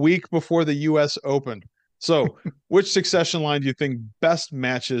 only a week before the U.S. Open. So, which succession line do you think best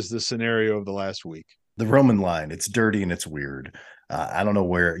matches the scenario of the last week? The Roman line. It's dirty and it's weird. I don't know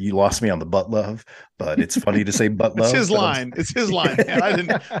where you lost me on the butt love, but it's funny to say butt It's love. his line. It's his line, man.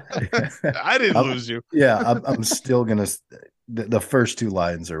 I didn't lose you. Yeah, I'm still gonna. The first two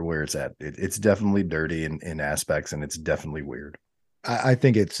lines are where it's at. It's definitely dirty in aspects, and it's definitely weird. I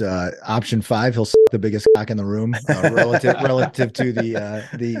think it's option 5. He'll suck the biggest cock in the room relative to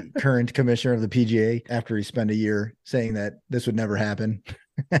the current commissioner of the PGA after he spent a year saying that this would never happen.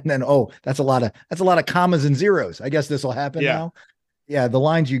 And then, that's a lot of commas and zeros. I guess this will happen now. Yeah, the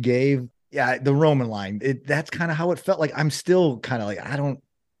lines you gave, the Roman line, that's kind of how it felt. Like I'm still kind of like, I don't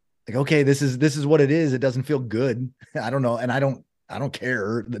like, okay, this is what it is. It doesn't feel good. I don't know, and I don't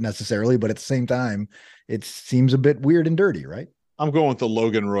care necessarily, but at the same time, it seems a bit weird and dirty, right? I'm going with the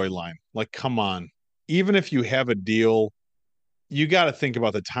Logan Roy line. Like, come on. Even if you have a deal, you got to think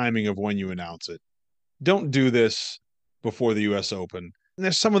about the timing of when you announce it. Don't do this before the US Open. And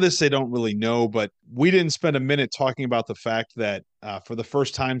there's some of this they don't really know, but we didn't spend a minute talking about the fact that for the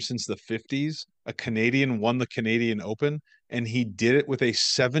first time since the 50s, a Canadian won the Canadian Open, and he did it with a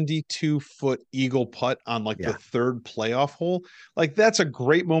 72-foot eagle putt on the third playoff hole. Like, that's a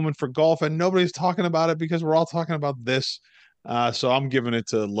great moment for golf, and nobody's talking about it because we're all talking about this. So I'm giving it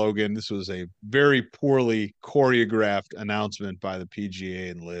to Logan. This was a very poorly choreographed announcement by the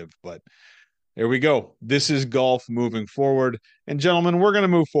PGA and LIV, but there we go. This is golf moving forward. And gentlemen, we're going to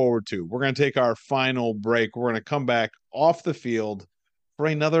move forward too. We're going to take our final break. We're going to come back off the field for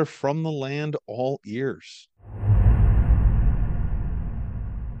another From the Land All Ears.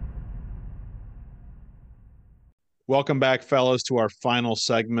 Welcome back, fellas, to our final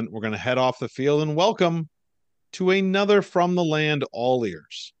segment. We're going to head off the field and welcome to another From the Land All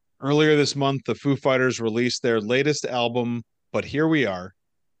Ears. Earlier this month, the Foo Fighters released their latest album, But Here We Are.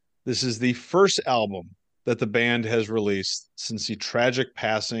 This is the first album that the band has released since the tragic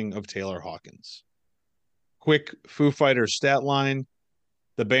passing of Taylor Hawkins. Quick Foo Fighters stat line.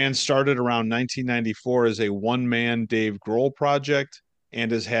 The band started around 1994 as a one-man Dave Grohl project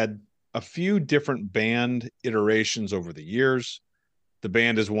and has had a few different band iterations over the years. The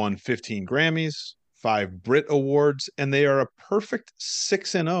band has won 15 Grammys, 5 Brit Awards, and they are a perfect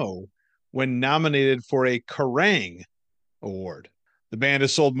 6-0 when nominated for a Kerrang! Award. The band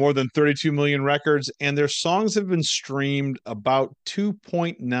has sold more than 32 million records, and their songs have been streamed about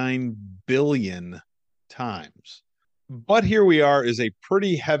 2.9 billion times. But Here We Are is a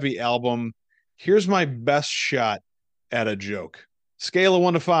pretty heavy album. Here's my best shot at a joke. Scale of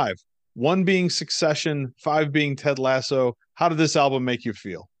 1 to 5. 1 being Succession, 5 being Ted Lasso. How did this album make you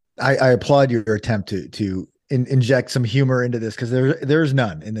feel? I applaud your attempt to inject some humor into this, because there's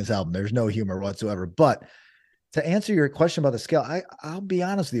none in this album. There's no humor whatsoever. But to answer your question about the scale, I'll be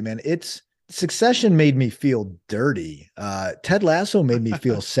honest with you, man. Succession made me feel dirty. Ted Lasso made me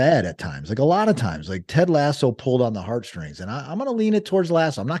feel sad at times. Like a lot of times, like Ted Lasso pulled on the heartstrings, and I'm going to lean it towards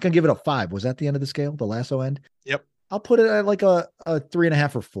Lasso. I'm not going to give it a 5. Was that the end of the scale? The Lasso end? Yep. I'll put it at like a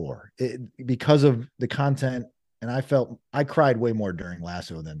 3.5 or 4 because of the content. And I cried way more during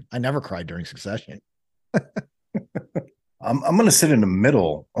Lasso than I never cried during Succession. I'm going to sit in the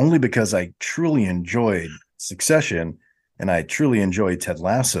middle only because I truly enjoyed Succession and I truly enjoyed Ted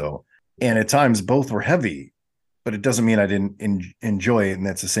Lasso. And at times both were heavy, but it doesn't mean I didn't enjoy it. And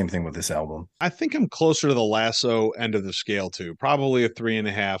that's the same thing with this album. I think I'm closer to the Lasso end of the scale too. Probably a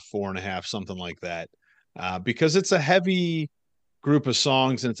 3.5, 4.5, something like that. Because it's a heavy group of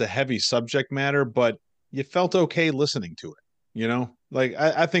songs and it's a heavy subject matter, but you felt okay listening to it. Like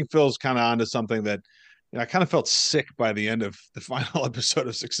I think Phil's kind of onto something that I kind of felt sick by the end of the final episode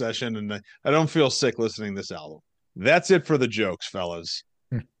of Succession, and I don't feel sick listening to this album. That's it for the jokes, fellas.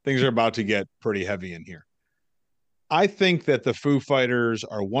 Things are about to get pretty heavy in here. I think that the Foo Fighters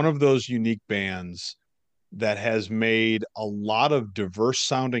are one of those unique bands that has made a lot of diverse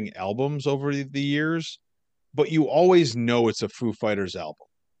sounding albums over the years, but you always know it's a Foo Fighters album.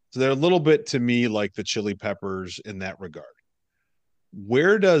 So they're a little bit to me like the Chili Peppers in that regard.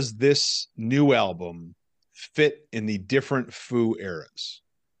 Where does this new album fit in the different Foo eras?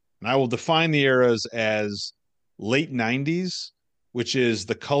 And I will define the eras as late 90s, which is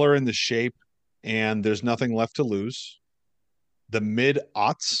The Color and the Shape and There's Nothing Left to Lose. The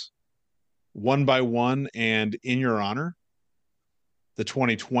mid-aughts, One by One and In Your Honor. The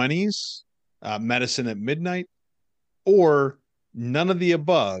 2020s, Medicine at Midnight. Or none of the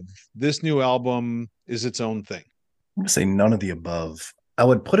above. This new album is its own thing. I'm going to say none of the above. I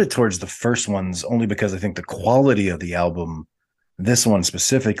would put it towards the first ones only because I think the quality of the album, this one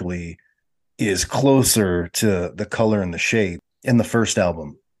specifically, is closer to The Color and the Shape in the first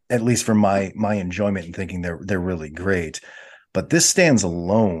album, at least for my enjoyment and thinking they're really great. But this stands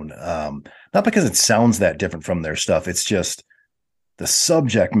alone, not because it sounds that different from their stuff. It's just The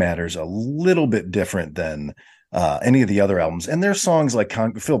subject matter's a little bit different than any of the other albums. And there's songs like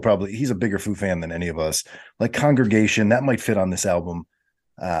Phil, probably he's a bigger Foo fan than any of us, like Congregation, that might fit on this album.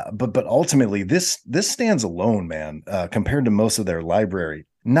 But ultimately, this stands alone, man, compared to most of their library.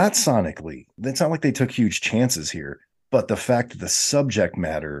 Not sonically. It's not like they took huge chances here, but the fact that the subject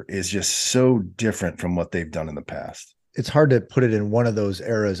matter is just so different from what they've done in the past. It's hard to put it in one of those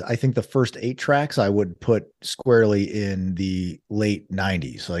eras. I think the first 8 tracks I would put squarely in the late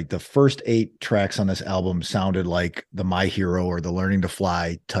 90s. Like the first 8 tracks on this album sounded like the My Hero or the Learning to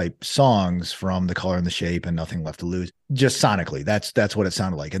Fly type songs from The Color and the Shape and Nothing Left to Lose. Just sonically, that's what it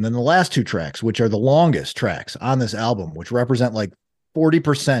sounded like. And then the last 2 tracks, which are the longest tracks on this album, which represent like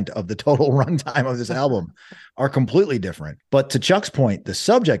 40% of the total runtime of this album, are completely different. But to Chuck's point, the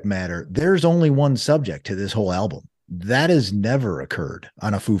subject matter, there's only one subject to this whole album. That has never occurred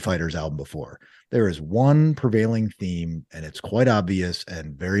on a Foo Fighters album before. There is one prevailing theme, and it's quite obvious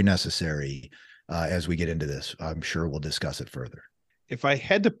and very necessary. As we get into this, I'm sure we'll discuss it further. If I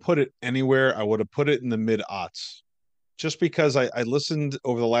had to put it anywhere, I would have put it in the mid-aughts, just because I listened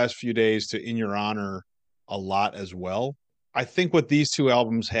over the last few days to In Your Honor a lot as well. I think what these 2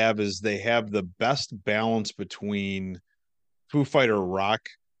 albums have is they have the best balance between Foo Fighter rock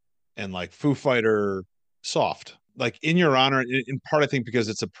and like Foo Fighter soft. Like In Your Honor, in part, I think because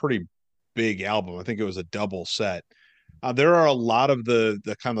it's a pretty big album. I think it was a double set. There are a lot of the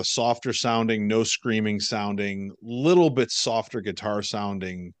kind of softer sounding, no screaming sounding, little bit softer guitar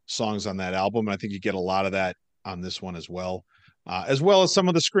sounding songs on that album. And I think you get a lot of that on this one as well as some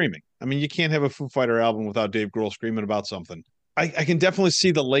of the screaming. I mean, you can't have a Foo Fighter album without Dave Grohl screaming about something. I can definitely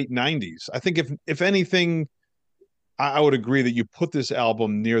see the late 90s. I think if anything, I would agree that you put this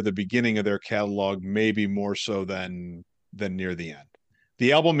album near the beginning of their catalog, maybe more so than near the end.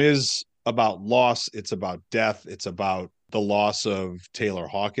 The album is about loss. It's about death. It's about the loss of Taylor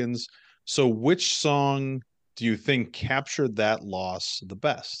Hawkins. So which song do you think captured that loss the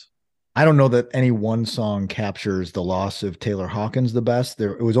best? I don't know that any one song captures the loss of Taylor Hawkins the best.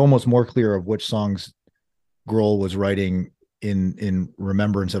 It was almost more clear of which songs Grohl was writing in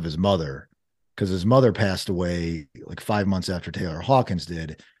remembrance of his mother, because his mother passed away like 5 months after Taylor Hawkins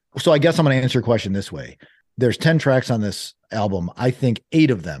did. So I guess I'm going to answer your question this way. There's 10 tracks on this album. I think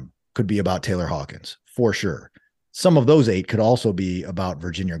 8 of them could be about Taylor Hawkins for sure. Some of those 8 could also be about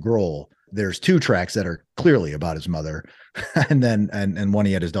Virginia Grohl. There's 2 tracks that are clearly about his mother, and then one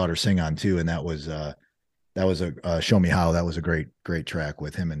he had his daughter sing on too, and that was a Show Me How. That was a great track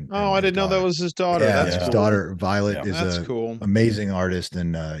with him and I didn't know that was his daughter. Yeah, that's his cool. daughter Violet is a cool, amazing artist,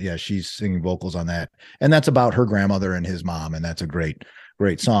 and she's singing vocals on that, and that's about her grandmother and his mom, and that's a great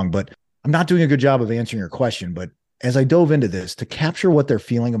song. But I'm not doing a good job of answering your question. But as I dove into this to capture what they're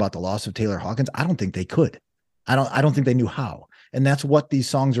feeling about the loss of Taylor Hawkins, I don't think they could. I don't think they knew how, and that's what these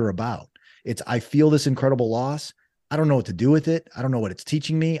songs are about. It's I feel this incredible loss. I don't know what to do with it. I don't know what it's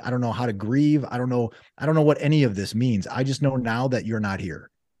teaching me. I don't know how to grieve. I don't know what any of this means. I just know now that you're not here.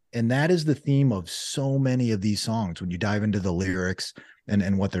 And that is the theme of so many of these songs when you dive into the lyrics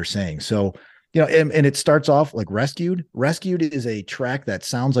and what they're saying. So, and it starts off like Rescued. Rescued is a track that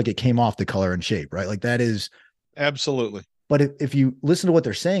sounds like it came off The Color and Shape, right? Like that is absolutely. But if you listen to what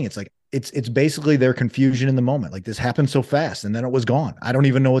they're saying, it's like, it's basically their confusion in the moment. Like this happened so fast and then it was gone. I don't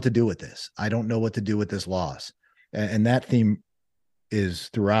even know what to do with this. I don't know what to do with this loss. And that theme is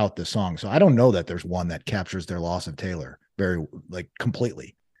throughout the song. So I don't know that there's one that captures their loss of Taylor very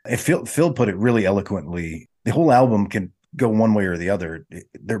completely. Phil put it really eloquently. The whole album can go one way or the other.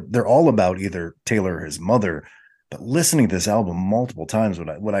 They're all about either Taylor or his mother. But listening to this album multiple times,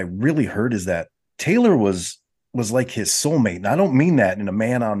 what I really heard is that Taylor was like his soulmate. And I don't mean that in a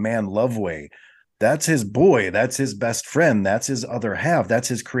man-on-man love way. That's his boy. That's his best friend. That's his other half. That's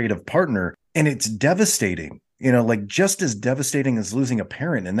his creative partner. And it's devastating. Like just as devastating as losing a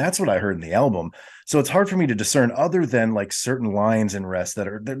parent. And that's what I heard in the album. So it's hard for me to discern other than like certain lines and Rest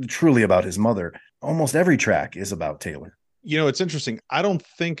they're truly about his mother. Almost every track is about Taylor. It's interesting. I don't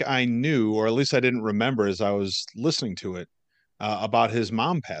think I knew, or at least I didn't remember as I was listening to it, about his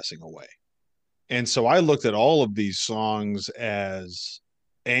mom passing away. And so I looked at all of these songs as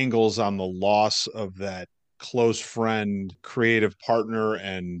angles on the loss of that close friend, creative partner,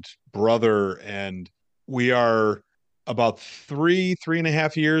 and brother. And we are about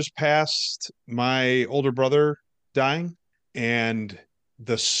 3.5 years past my older brother dying. And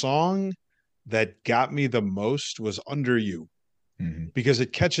the song that got me the most was Under You, because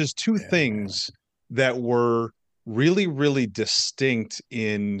it catches two things that were really, really distinct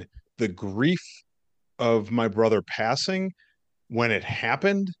in the grief of my brother passing when it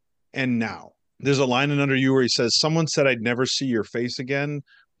happened and now. There's a line in Under You where he says, someone said I'd never see your face again.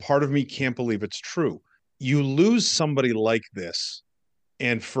 Part of me can't believe it's true. You lose somebody like this.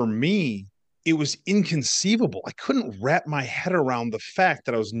 And for me, it was inconceivable. I couldn't wrap my head around the fact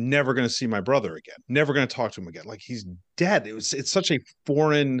that I was never going to see my brother again, never going to talk to him again. Like, he's dead. It's such a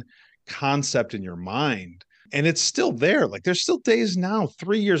foreign concept in your mind. And it's still there. Like, there's still days now,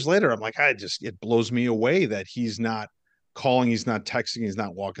 3 years later, I'm like, it blows me away that he's not calling, he's not texting, he's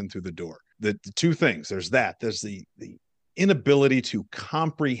not walking through the door. The two things, there's the inability to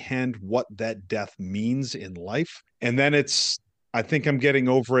comprehend what that death means in life. And then I think I'm getting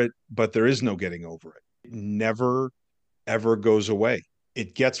over it, but there is no getting over it. It never, ever goes away.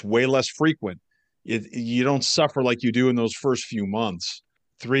 It gets way less frequent. You don't suffer like you do in those first few months.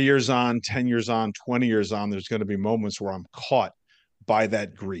 3 years on, 10 years on, 20 years on, there's going to be moments where I'm caught by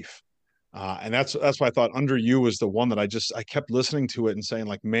that grief. And that's why I thought Under You was the one that I kept listening to it and saying,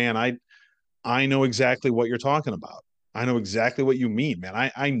 like, man, I know exactly what you're talking about. I know exactly what you mean,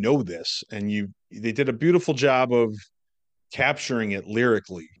 man. I know this. And they did a beautiful job of capturing it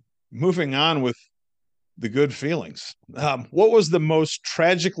lyrically. Moving on with the good feelings. What was the most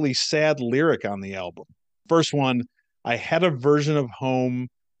tragically sad lyric on the album? First one, I had a version of home,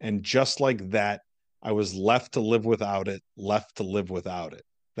 and just like that, I was left to live without it, left to live without it.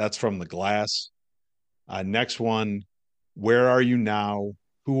 That's from The Glass. Next one, where are you now?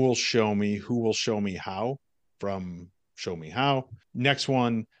 Who will show me? Who will show me how? From Show Me How. Next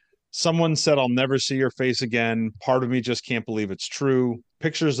one, someone said I'll never see your face again. Part of me just can't believe it's true.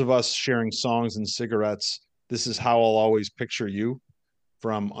 Pictures of us sharing songs and cigarettes. This is how I'll always picture you.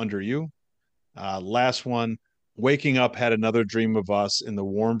 From Under You. Last one, waking up had another dream of us in the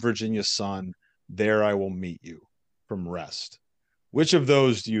warm Virginia sun. There I will meet you. From Rest. Which of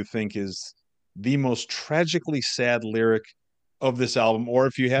those do you think is the most tragically sad lyric of this album? Or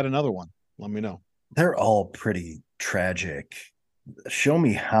if you had another one, let me know. They're all pretty tragic. Show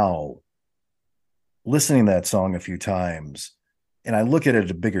Me How, listening to that song a few times, and I look at it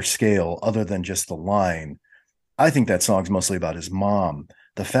at a bigger scale other than just the line, I think that song's mostly about his mom.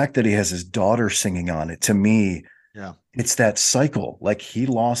 The fact that he has his daughter singing on it, to me, yeah, it's that cycle. Like, he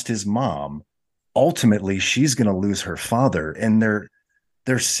lost his mom. Ultimately, she's going to lose her father, and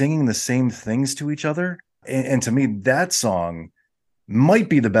they're singing the same things to each other. And to me, that song might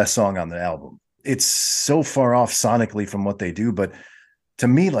be the best song on the album. It's so far off sonically from what they do, but to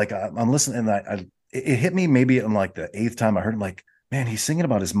me, like, I'm listening, and it hit me maybe in like the eighth time I heard him, like, man, he's singing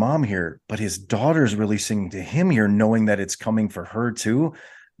about his mom here, but his daughter's really singing to him here, knowing that it's coming for her too.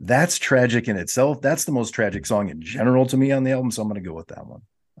 That's tragic in itself. That's the most tragic song in general to me on the album, so I'm going to go with that one.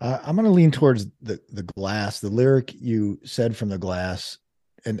 I'm going to lean towards the Glass. The lyric you said from The Glass,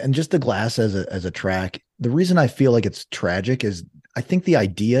 and just The Glass as a track. The reason I feel like it's tragic is I think the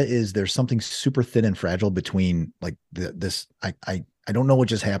idea is there's something super thin and fragile between like this. I don't know what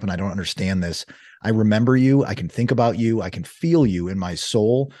just happened. I don't understand this. I remember you. I can think about you. I can feel you in my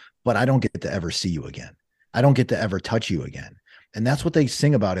soul, but I don't get to ever see you again. I don't get to ever touch you again. And that's what they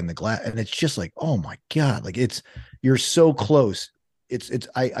sing about in The Glass. And it's just like, oh my God, like you're so close.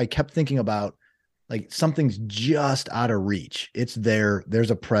 I kept thinking about like something's just out of reach. It's there.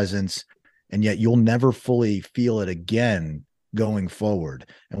 There's a presence, and yet you'll never fully feel it again going forward.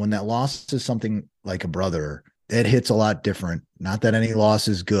 And when that loss is something like a brother, it hits a lot different. Not that any loss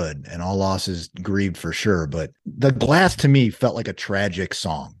is good, and all loss is grieved for sure, but The Glass to me felt like a tragic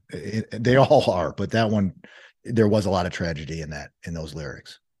song. They all are, but that one, there was a lot of tragedy in those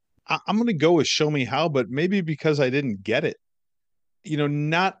lyrics. I'm going to go with Show Me How, but maybe because I didn't get it.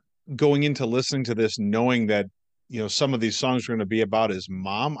 Not going into listening to this knowing that, some of these songs are going to be about his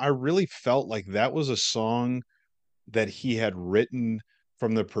mom. I really felt like that was a song that he had written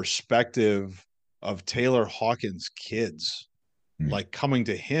from the perspective of Taylor Hawkins' kids, like coming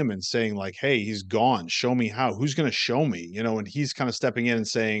to him and saying like, hey, he's gone. Show me how. Who's going to show me? And he's kind of stepping in and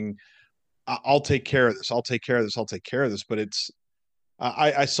saying, I'll take care of this. I'll take care of this. I'll take care of this. But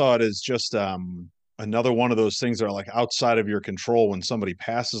I saw it as just another one of those things that are like outside of your control. When somebody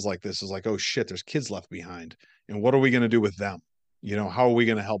passes like this, is like, oh shit, there's kids left behind. And what are we going to do with them? How are we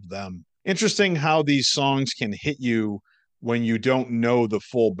going to help them? Interesting how these songs can hit you when you don't know the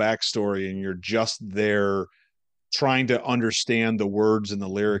full backstory and you're just there trying to understand the words and the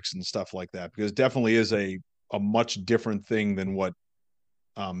lyrics and stuff like that, because it definitely is a much different thing than what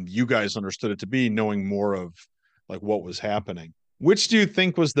you guys understood it to be, knowing more of like what was happening. Which do you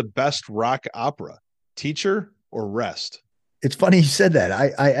think was the best rock opera, Teacher or Rest? It's funny you said that.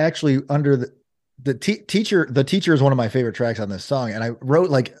 I actually, under The teacher is one of my favorite tracks on this song. And I wrote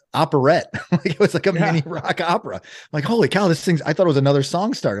like operette, like it was like a mini rock opera. I'm like, holy cow, this thing's, I thought it was another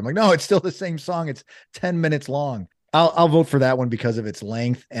song start. I'm like, no, it's still the same song. It's 10 minutes long. I'll vote for that one because of its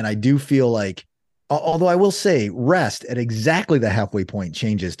length. And I do feel like, although I will say Rest at exactly the halfway point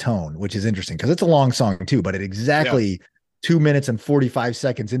changes tone, which is interesting because it's a long song too, but at exactly 2 minutes and 45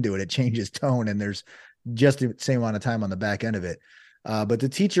 seconds into it, it changes tone and there's just the same amount of time on the back end of it. But the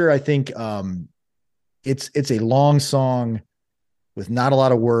teacher, I think, it's a long song with not a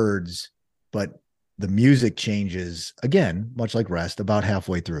lot of words, but the music changes again, much like Rest, about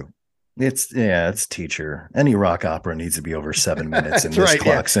halfway through. It's teacher. Any rock opera needs to be over 7 minutes, and this right,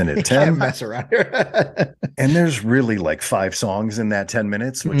 clock's in at 10. Can't mess around here. And there's really like 5 songs in that 10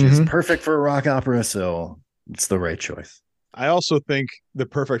 minutes, which is perfect for a rock opera. So it's the right choice. I also think the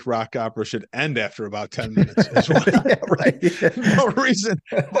perfect rock opera should end after about 10 minutes as well. Right. No reason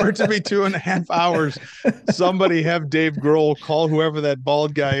for it to be 2.5 hours. Somebody have Dave Grohl call whoever that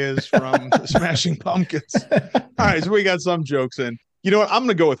bald guy is from Smashing Pumpkins. All right, so we got some jokes in. You know what? I'm going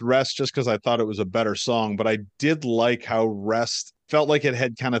to go with Rest just because I thought it was a better song, but I did like how Rest felt like it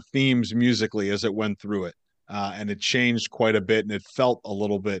had kind of themes musically as it went through it. And it changed quite a bit, and it felt a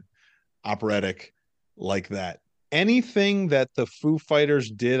little bit operatic like that. Anything that the Foo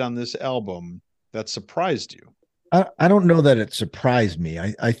Fighters did on this album that surprised you? I don't know that it surprised me.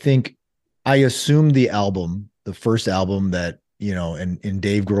 I think I assumed the first album that, you know, in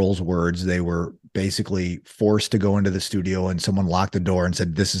Dave Grohl's words, they were basically forced to go into the studio and someone locked the door and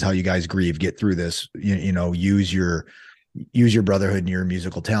said, this is how you guys grieve, get through this, you know, use your brotherhood and your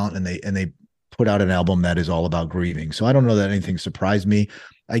musical talent. And they put out an album that is all about grieving. So I don't know that anything surprised me.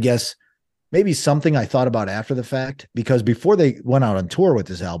 I guess maybe something I thought about after the fact, because before they went out on tour with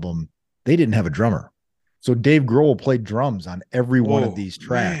this album, they didn't have a drummer. So Dave Grohl played drums on every one of these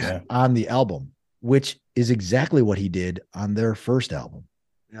tracks on the album, which is exactly what he did on their first album,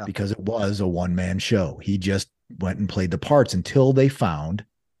 because it was a one-man show. He just went and played the parts until they found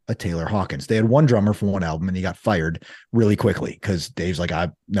a Taylor Hawkins. They had one drummer from one album and he got fired really quickly because Dave's like,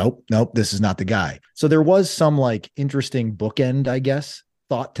 nope, this is not the guy. So there was some like interesting bookend, I guess,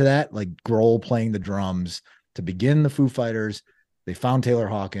 thought to that, like Grohl playing the drums to begin the Foo Fighters. They found Taylor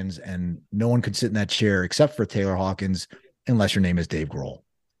Hawkins and no one could sit in that chair except for Taylor Hawkins, unless your name is Dave Grohl.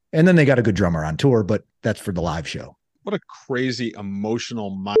 And then they got a good drummer on tour, but that's for the live show. What a crazy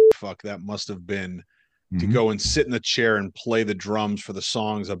emotional mindfuck that must have been to go and sit in the chair and play the drums for the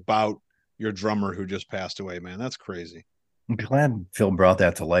songs about your drummer who just passed away, man. That's crazy. I'm glad Phil brought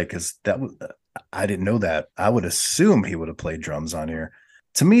that to light because I didn't know that. I would assume he would have played drums on here.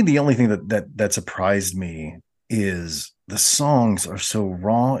 To me, the only thing that surprised me is the songs are so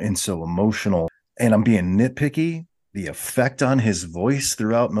raw and so emotional. And I'm being nitpicky. The effect on his voice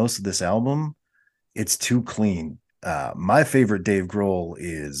throughout most of this album, it's too clean. My favorite Dave Grohl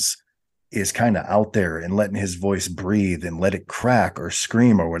is kind of out there and letting his voice breathe and let it crack or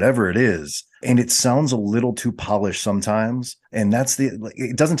scream or whatever it is. And it sounds a little too polished sometimes. And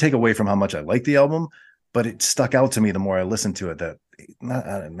it doesn't take away from how much I like the album, but it stuck out to me the more I listened to it, that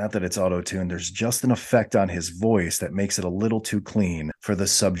not that it's auto-tuned. There's just an effect on his voice that makes it a little too clean for the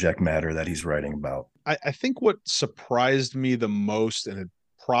subject matter that he's writing about. I think what surprised me the most, and it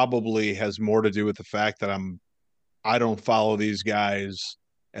probably has more to do with the fact that I don't follow these guys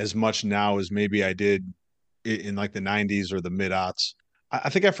as much now as maybe I did in like the 90s or the mid-aughts. I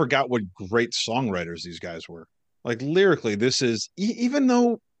think I forgot what great songwriters these guys were. Like lyrically, this is, even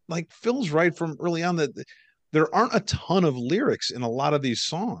though like Phil's right from early on that there aren't a ton of lyrics in a lot of these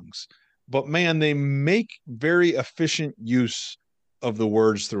songs, but man, they make very efficient use of the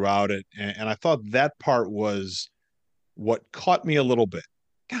words throughout it. And I thought that part was what caught me a little bit.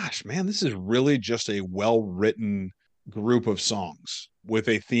 Gosh, man, this is really just a well-written group of songs with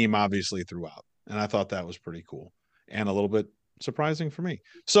a theme obviously throughout. And I thought that was pretty cool and a little bit surprising for me.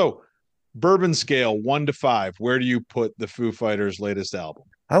 So bourbon scale 1 to 5, where do you put the Foo Fighters' latest album?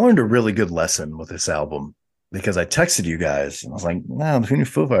 I learned a really good lesson with this album because I texted you guys and I was like, wow, the new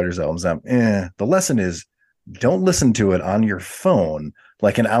Foo Fighters albums. The lesson is don't listen to it on your phone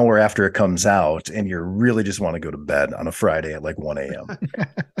like an hour after it comes out and you really just want to go to bed on a Friday at like 1 a.m.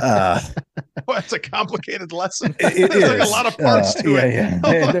 Well, that's a complicated lesson. There's like a lot of parts to it. Yeah.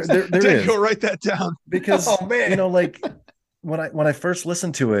 There is. Go write that down. Because, you know, like when I first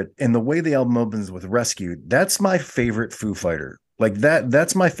listened to it and the way the album opens with Rescued, that's my favorite Foo Fighter. Like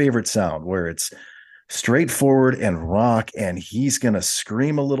that's my favorite sound, where it's straightforward and rock and he's going to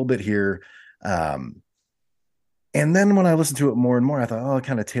scream a little bit here. And then when I listened to it more and more, I thought, oh, it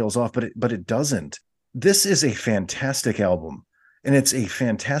kind of tails off, but it doesn't. This is a fantastic album. and it's a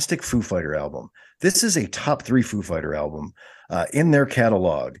fantastic Foo Fighter album. This is a top 3 Foo Fighter album in their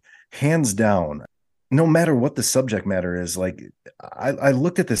catalog, hands down. No matter what the subject matter is, like I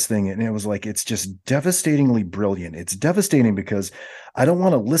looked at this thing and it was like, it's just devastatingly brilliant. It's devastating because I don't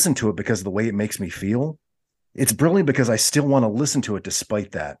want to listen to it because of the way it makes me feel. It's brilliant because I still want to listen to it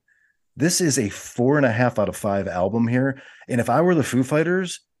despite that. This is a 4.5 out of 5 album here. And if I were the Foo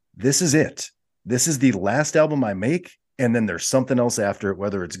Fighters, this is it. This is the last album I make. And then there's something else after it,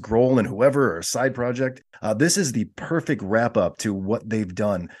 whether it's Grohl and whoever or a side project. This is the perfect wrap up to what they've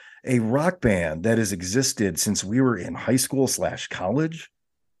done. A rock band that has existed since we were in high school / college.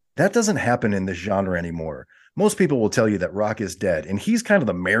 That doesn't happen in this genre anymore. Most people will tell you that rock is dead, and he's kind of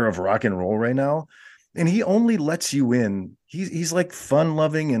the mayor of rock and roll right now. And he only lets you in. He's like fun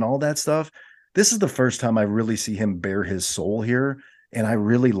loving and all that stuff. This is the first time I really see him bare his soul here, and I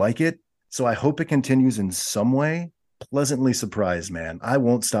really like it. So I hope it continues in some way. Pleasantly surprised, man. I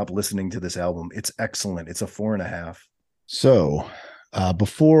won't stop listening to this album. It's excellent. It's a 4.5. So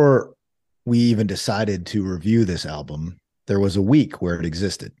before we even decided to review this album, there was a week where it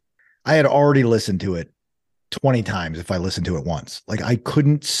existed. I had already listened to it 20 times if I listened to it once. Like, I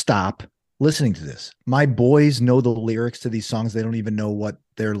couldn't stop listening to this. My boys know the lyrics to these songs. They don't even know what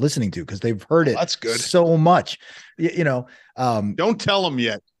they're listening to because they've heard it That's good. so much. Don't tell them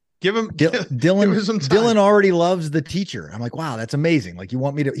yet. Give him Dylan. give him some time. Dylan already loves The Teacher. I'm like, wow, that's amazing. Like, you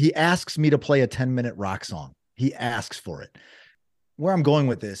want me to? He asks me to play a 10-minute rock song. He asks for it. Where I'm going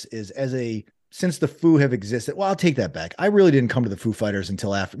with this is since the Foo have existed. Well, I'll take that back. I really didn't come to the Foo Fighters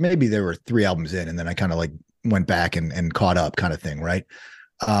until after, maybe there were 3 albums in, and then I kind of like went back and caught up, kind of thing, right?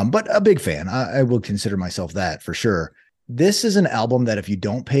 But a big fan. I will consider myself that for sure. This is an album that if you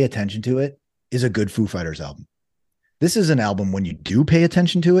don't pay attention to it, is a good Foo Fighters album. This is an album, when you do pay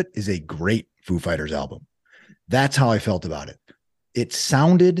attention to it, is a great Foo Fighters album. That's how I felt about it. It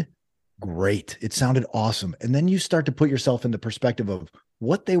sounded great. It sounded awesome. And then you start to put yourself in the perspective of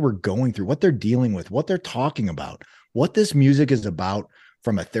what they were going through, what they're dealing with, what they're talking about, what this music is about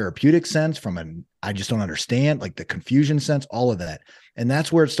from a therapeutic sense, I just don't understand, like the confusion sense, all of that. And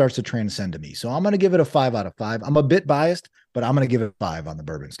that's where it starts to transcend to me. So I'm going to give it a 5 out of 5. I'm a bit biased, but I'm going to give it 5 on the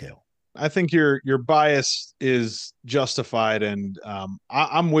bourbon scale. I think your bias is justified, and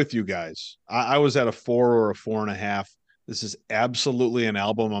I'm with you guys. I was at a 4 or a 4.5. This is absolutely an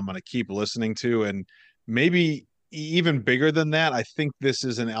album I'm going to keep listening to, and maybe even bigger than that. I think this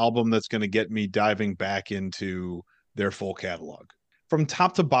is an album that's going to get me diving back into their full catalog. From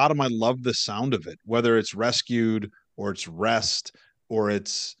top to bottom, I love the sound of it, whether it's Rescued or it's Rest or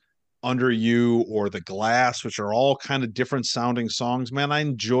it's Under You or The Glass, which are all kind of different sounding songs. Man, I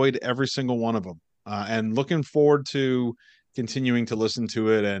enjoyed every single one of them, and looking forward to continuing to listen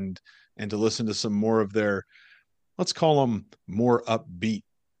to it and to listen to some more of their, let's call them more upbeat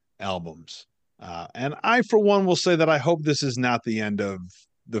albums. And I, for one, will say that I hope this is not the end of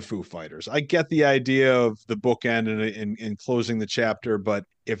the Foo Fighters. I get the idea of the bookend and closing the chapter, but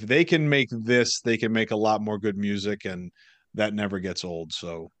if they can make this, they can make a lot more good music, and that never gets old.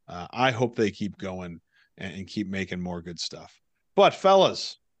 So I hope they keep going and keep making more good stuff. But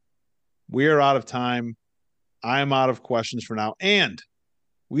fellas, we are out of time. I am out of questions for now. And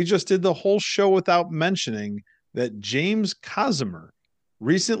we just did the whole show without mentioning that James Cosimer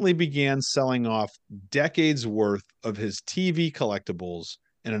recently began selling off decades worth of his TV collectibles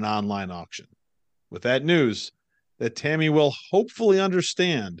in an online auction. With that news, that Tammy will hopefully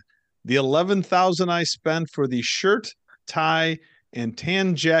understand, the $11,000 I spent for the shirt, tie, and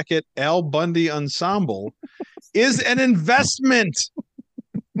tan jacket Al Bundy ensemble is an investment.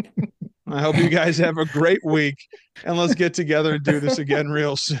 I hope you guys have a great week, and let's get together and do this again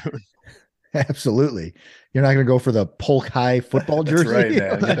real soon. Absolutely. You're not going to go for the Polk High football jersey?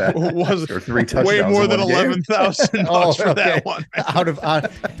 That's right, man. Was or 3 touchdowns way more than $11,000 $11,000 for that one.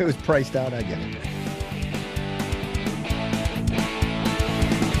 It was priced out. I get it.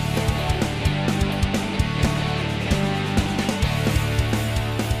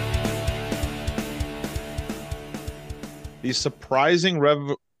 The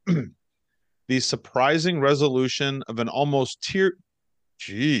surprising resolution of an almost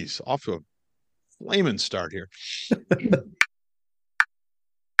off to a flaming start here.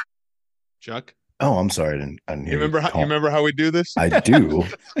 Chuck? Oh, I'm sorry. I didn't hear you remember how we do this? I do.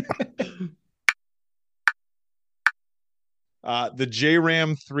 The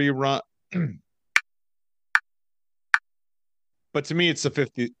J-Ram 3 run. But to me, it's the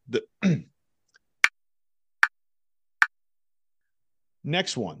 50.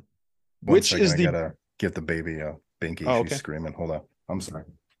 Next one. Which is I gotta give the baby a binky. Oh, okay. She's screaming. Hold on. I'm sorry.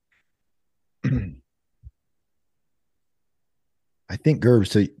 I think Gerb,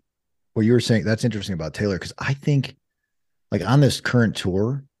 so what you were saying, that's interesting about Taylor, because I think like on this current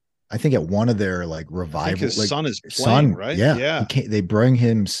tour, I think at one of their like I think revival, his like son is playing, right? yeah, Yeah. they bring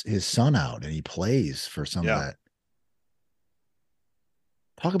his son out and he plays for some of Yeah. that.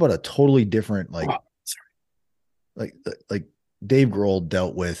 Talk about a totally different like Dave Grohl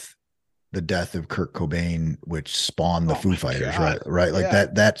dealt with the death of Kurt Cobain, which spawned the Foo Fighters, God. right? Like Yeah.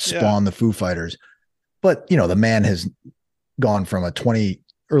 that spawned the Foo Fighters. But the man has gone from a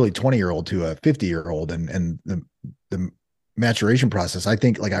early 20-year-old to a 50-year-old, and the maturation process. I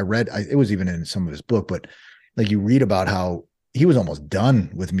think, like it was even in some of his book, but like you read about how he was almost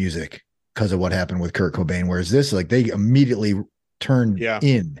done with music because of what happened with Kurt Cobain. Whereas this, like they immediately turned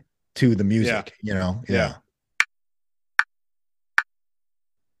in to the music, Yeah.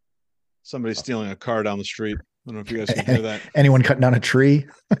 Somebody's stealing a car down the street. I don't know if you guys can hear that. Anyone cutting down a tree?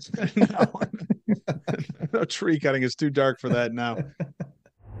 No tree cutting is too dark for that now.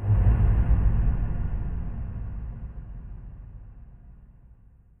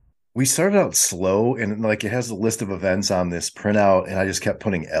 We started out slow, and like it has a list of events on this printout, and I just kept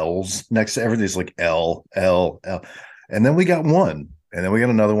putting L's next to everything. It's like L, L, L. And then we got one, and then we got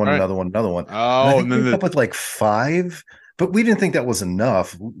another one, another one, another one. Oh, and then we up with like 5, but we didn't think that was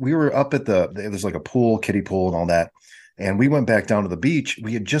enough. We were up at there's like a pool, kiddie pool, and all that. And we went back down to the beach.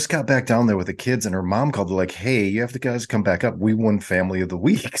 We had just got back down there with the kids, and her mom called. They're like, "Hey, you have to guys come back up. We won Family of the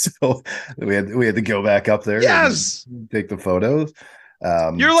Week." So we had to go back up there. Yes, and take the photos.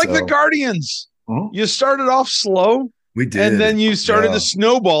 You're like the Guardians. You started off slow. We did. And then you started to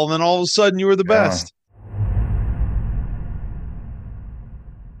snowball, and then all of a sudden you were the best.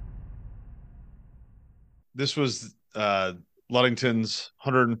 This was Ludington's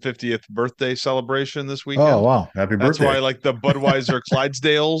 150th birthday celebration this weekend. Oh, wow. Happy birthday. That's why like the Budweiser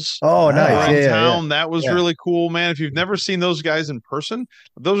Clydesdales nice. in town. That was really cool, man. If you've never seen those guys in person,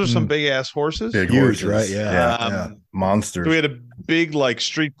 those are some big ass horses. Big huge, horses. Right? Yeah. Monsters. So we had a big like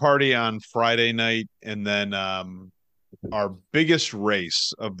street party on Friday night, and then our biggest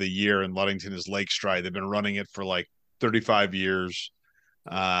race of the year in Ludington is Lake Stride. They've been running it for like 35 years.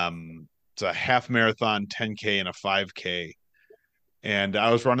 It's a half marathon, 10K, and a 5K. And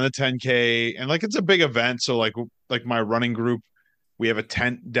I was running the 10K, and like it's a big event. So like my running group, we have a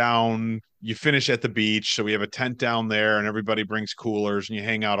tent down. You finish at the beach, so we have a tent down there, and everybody brings coolers, and you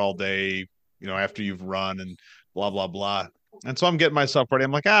hang out all day, after you've run and blah blah blah. And so I'm getting myself ready.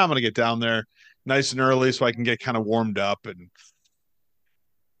 I'm like, I'm gonna get down there nice and early so I can get kind of warmed up, and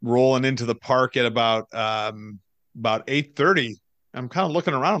rolling into the park at about 8:30. I'm kind of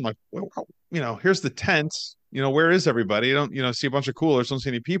looking around. I'm like, well, here's the tent. Where is everybody? I don't, see a bunch of coolers, don't see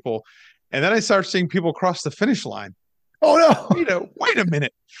any people. And then I start seeing people cross the finish line. Oh no. Wait a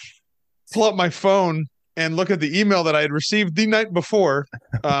minute. Pull up my phone and look at the email that I had received the night before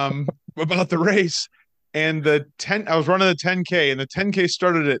about the race. And I was running the 10K, and the 10K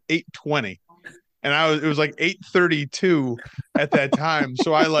started at 8:20. And it was like 8:32 at that time.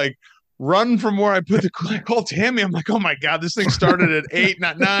 So I like run from where I put I called Tammy. I'm like, oh my God, this thing started at 8,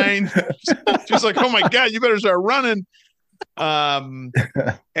 not 9. She's like, oh my God, you better start running. And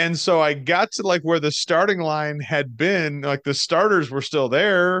so I got to like where the starting line had been, like the starters were still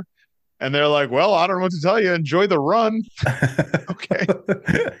there. And they're like, well, I don't know what to tell you. Enjoy the run. Okay.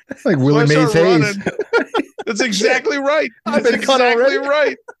 Like Willie Mays Hayes. That's exactly right. That's exactly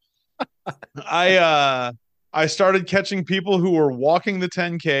right. I started catching people who were walking the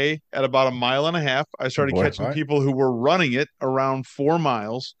 10K at about 1.5 miles. I started catching people who were running it around 4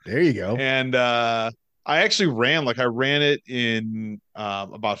 miles. There you go. And I actually ran it in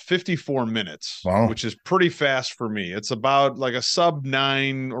about 54 minutes, which is pretty fast for me. It's about like a around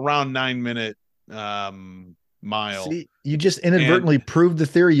 9-minute mile. See, you just inadvertently proved the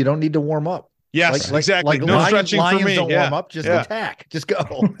theory. You don't need to warm up. Yes, exactly. Like no stretching lions for me. Don't warm up. Just attack. Just go.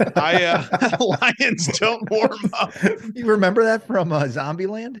 Lions don't warm up. You remember that from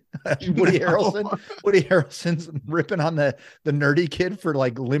Zombieland? Woody Harrelson. Woody Harrelson's ripping on the nerdy kid for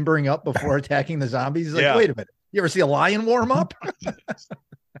like limbering up before attacking the zombies. He's like, wait a minute. You ever see a lion warm up?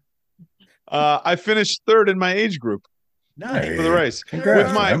 I finished 3rd in my age group. Nice. For the race.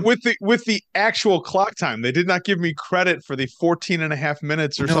 Congrats, with the actual clock time. They did not give me credit for the 14.5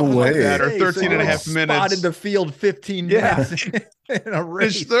 minutes or something like that, or 13.5 minutes. Spotted the field 15 minutes in a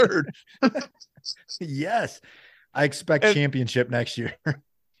race. 3rd. Yes. I expect championship next year.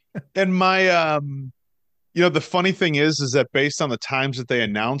 And my the funny thing is that based on the times that they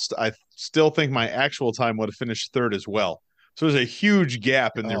announced, I still think my actual time would have finished 3rd as well. So there's a huge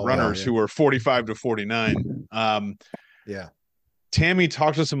gap in the runners who were 45 to 49. Yeah. Tammy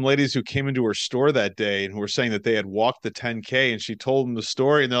talked to some ladies who came into her store that day and who were saying that they had walked the 10K, and she told them the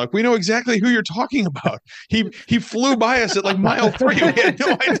story, and they're like, "We know exactly who you're talking about. He flew by us at like mile 3. We had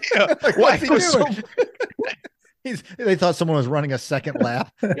no idea Like, why what's he it was so." They thought someone was running a second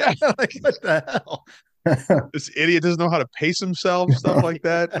lap. Yeah. Like, what the hell? This idiot doesn't know how to pace himself, stuff like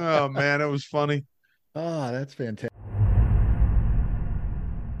that. Oh man, it was funny. Oh, that's fantastic.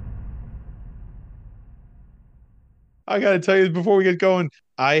 I got to tell you before we get going,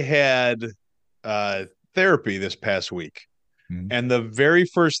 I had therapy this past week. And the very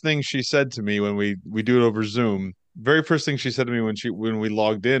first thing she said to me when we do it over Zoom, very first thing she said to me when we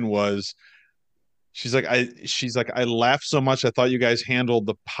logged in was, she's like, I laughed so much I thought you guys handled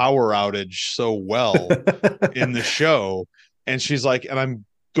the power outage so well in the show. And she's like, and I'm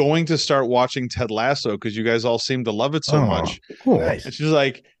going to start watching Ted Lasso because you guys all seem to love it so much. Cool. Nice. And she's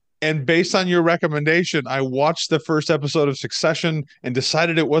like, and based on your recommendation, I watched the first episode of Succession and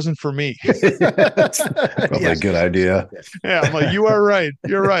decided it wasn't for me. That's probably a good idea. Yeah, I'm like, you are right.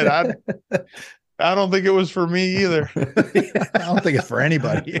 You're right. I don't think it was for me either. I don't think it's for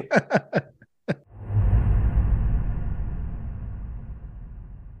anybody.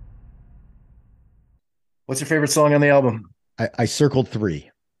 What's your favorite song on the album? I circled 3.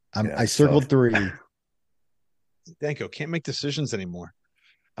 I circled 3. Thank you. Can't make decisions anymore.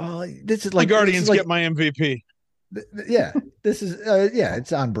 This is Like like Guardians like, get my MVP. Yeah, this is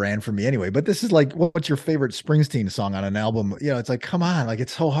it's on brand for me anyway. But this is like, what's your favorite Springsteen song on an album? It's like, come on, like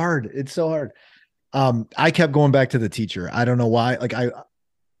it's so hard. It's so hard. I kept going back to The Teacher. I don't know why. Like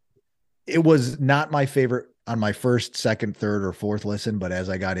it was not my favorite on my first, second, third, or fourth listen. But as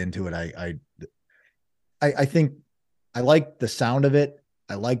I got into it, I think I like the sound of it.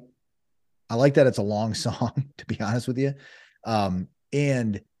 I like that it's a long song, to be honest with you.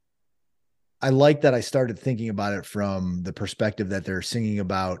 And I like that I started thinking about it from the perspective that they're singing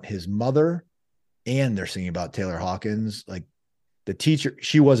about his mother and they're singing about Taylor Hawkins. Like the teacher,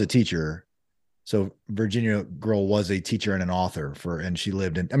 she was a teacher. So Virginia Girl was a teacher and an author and she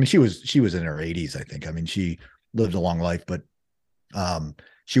lived in, I mean, she was in her 80s, I think. I mean, she lived a long life, but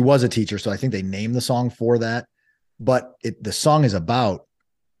she was a teacher. So I think they named the song for that. But the song is about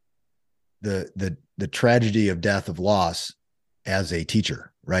the tragedy of death, of loss as a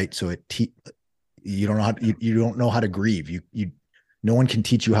teacher, right? So you don't know how to grieve. No one can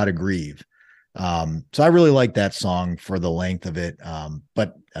teach you how to grieve. So I really like that song for the length of it.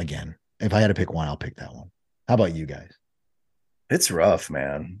 But again, if I had to pick one, I'll pick that one. How about you guys? It's rough,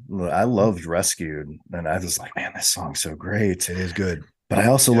 man. I loved Rescued, and I was like, man, this song's so great. It is good. But I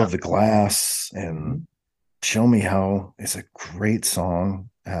also love The Glass and Show Me How. It's a great song.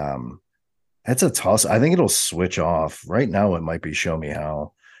 It's a toss. I think it'll switch off. Right now, it might be Show Me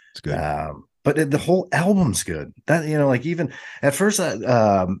How. It's good. But the whole album's good. That, like even at first,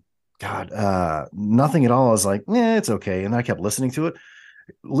 Nothing at All. I was like, it's okay. And I kept listening to it.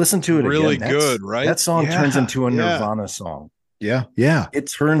 Listen to it really again. Good, right? That song turns into a Nirvana song. Yeah. Yeah. It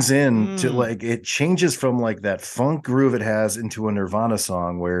turns into it changes from like that funk groove it has into a Nirvana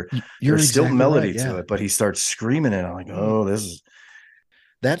song where there's still melody to it, but he starts screaming it. I'm like, oh, this is.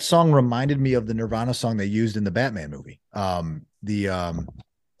 That song reminded me of the Nirvana song they used in the Batman movie. I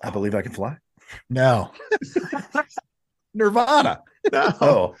Believe I Can Fly. No. Nirvana. No.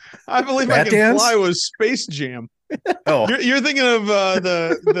 Oh, I Believe Bat I Can Dance? Fly was Space Jam. Oh, You're thinking of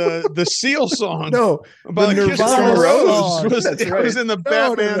the Seal song. No, about the a kiss from Nirvana a rose song. was, That's it right. was in the No,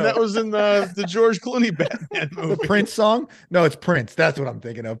 Batman. no. That was in the George Clooney Batman The movie. Prince song? No, it's Prince. That's what I'm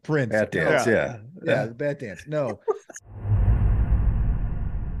thinking of. Prince. Bat Dance. Yeah. Yeah, the Bat Dance. No.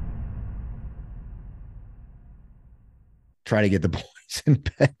 Try to get the boys in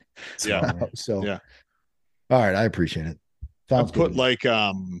bed. Yeah. So, Yeah. All right. I appreciate it. I Sounds put good. like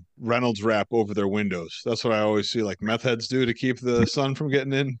Reynolds wrap over their windows. That's what I always see like meth heads do to keep the sun from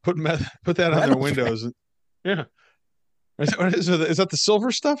getting in. Put that on their Reynolds windows. Yeah. Is that the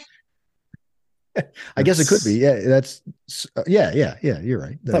silver stuff? I guess it could be. Yeah. That's, yeah. You're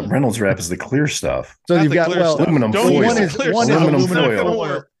right. I thought Reynolds wrap is the clear stuff. So Not you've the got, clear well, stuff. aluminum Don't foil. use one the is clear one is stuff. aluminum aluminum foil.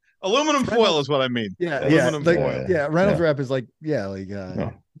 foil. Aluminum foil is what I mean. Yeah, Aluminum like, foil. yeah. Reynolds Yeah. wrap is like,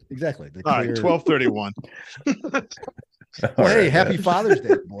 exactly. The All right, clear- 12:31. Well, hey, happy Father's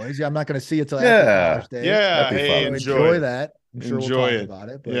Day, boys. Yeah, I'm not going to see you till Yeah. after Father's Day. Yeah, Happy hey, Father's So enjoy that. I'm sure Enjoy we'll talk it. about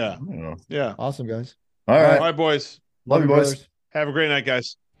it. But Yeah, Yeah. yeah. Awesome, guys. All All right. right, boys. Love you, boys. brothers. Have a great night,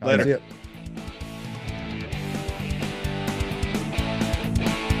 guys. All right, Later. see ya.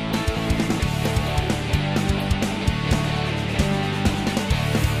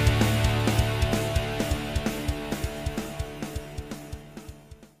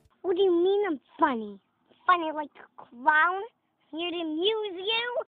 What do you mean I'm funny? Funny like a clown? here to amuse you?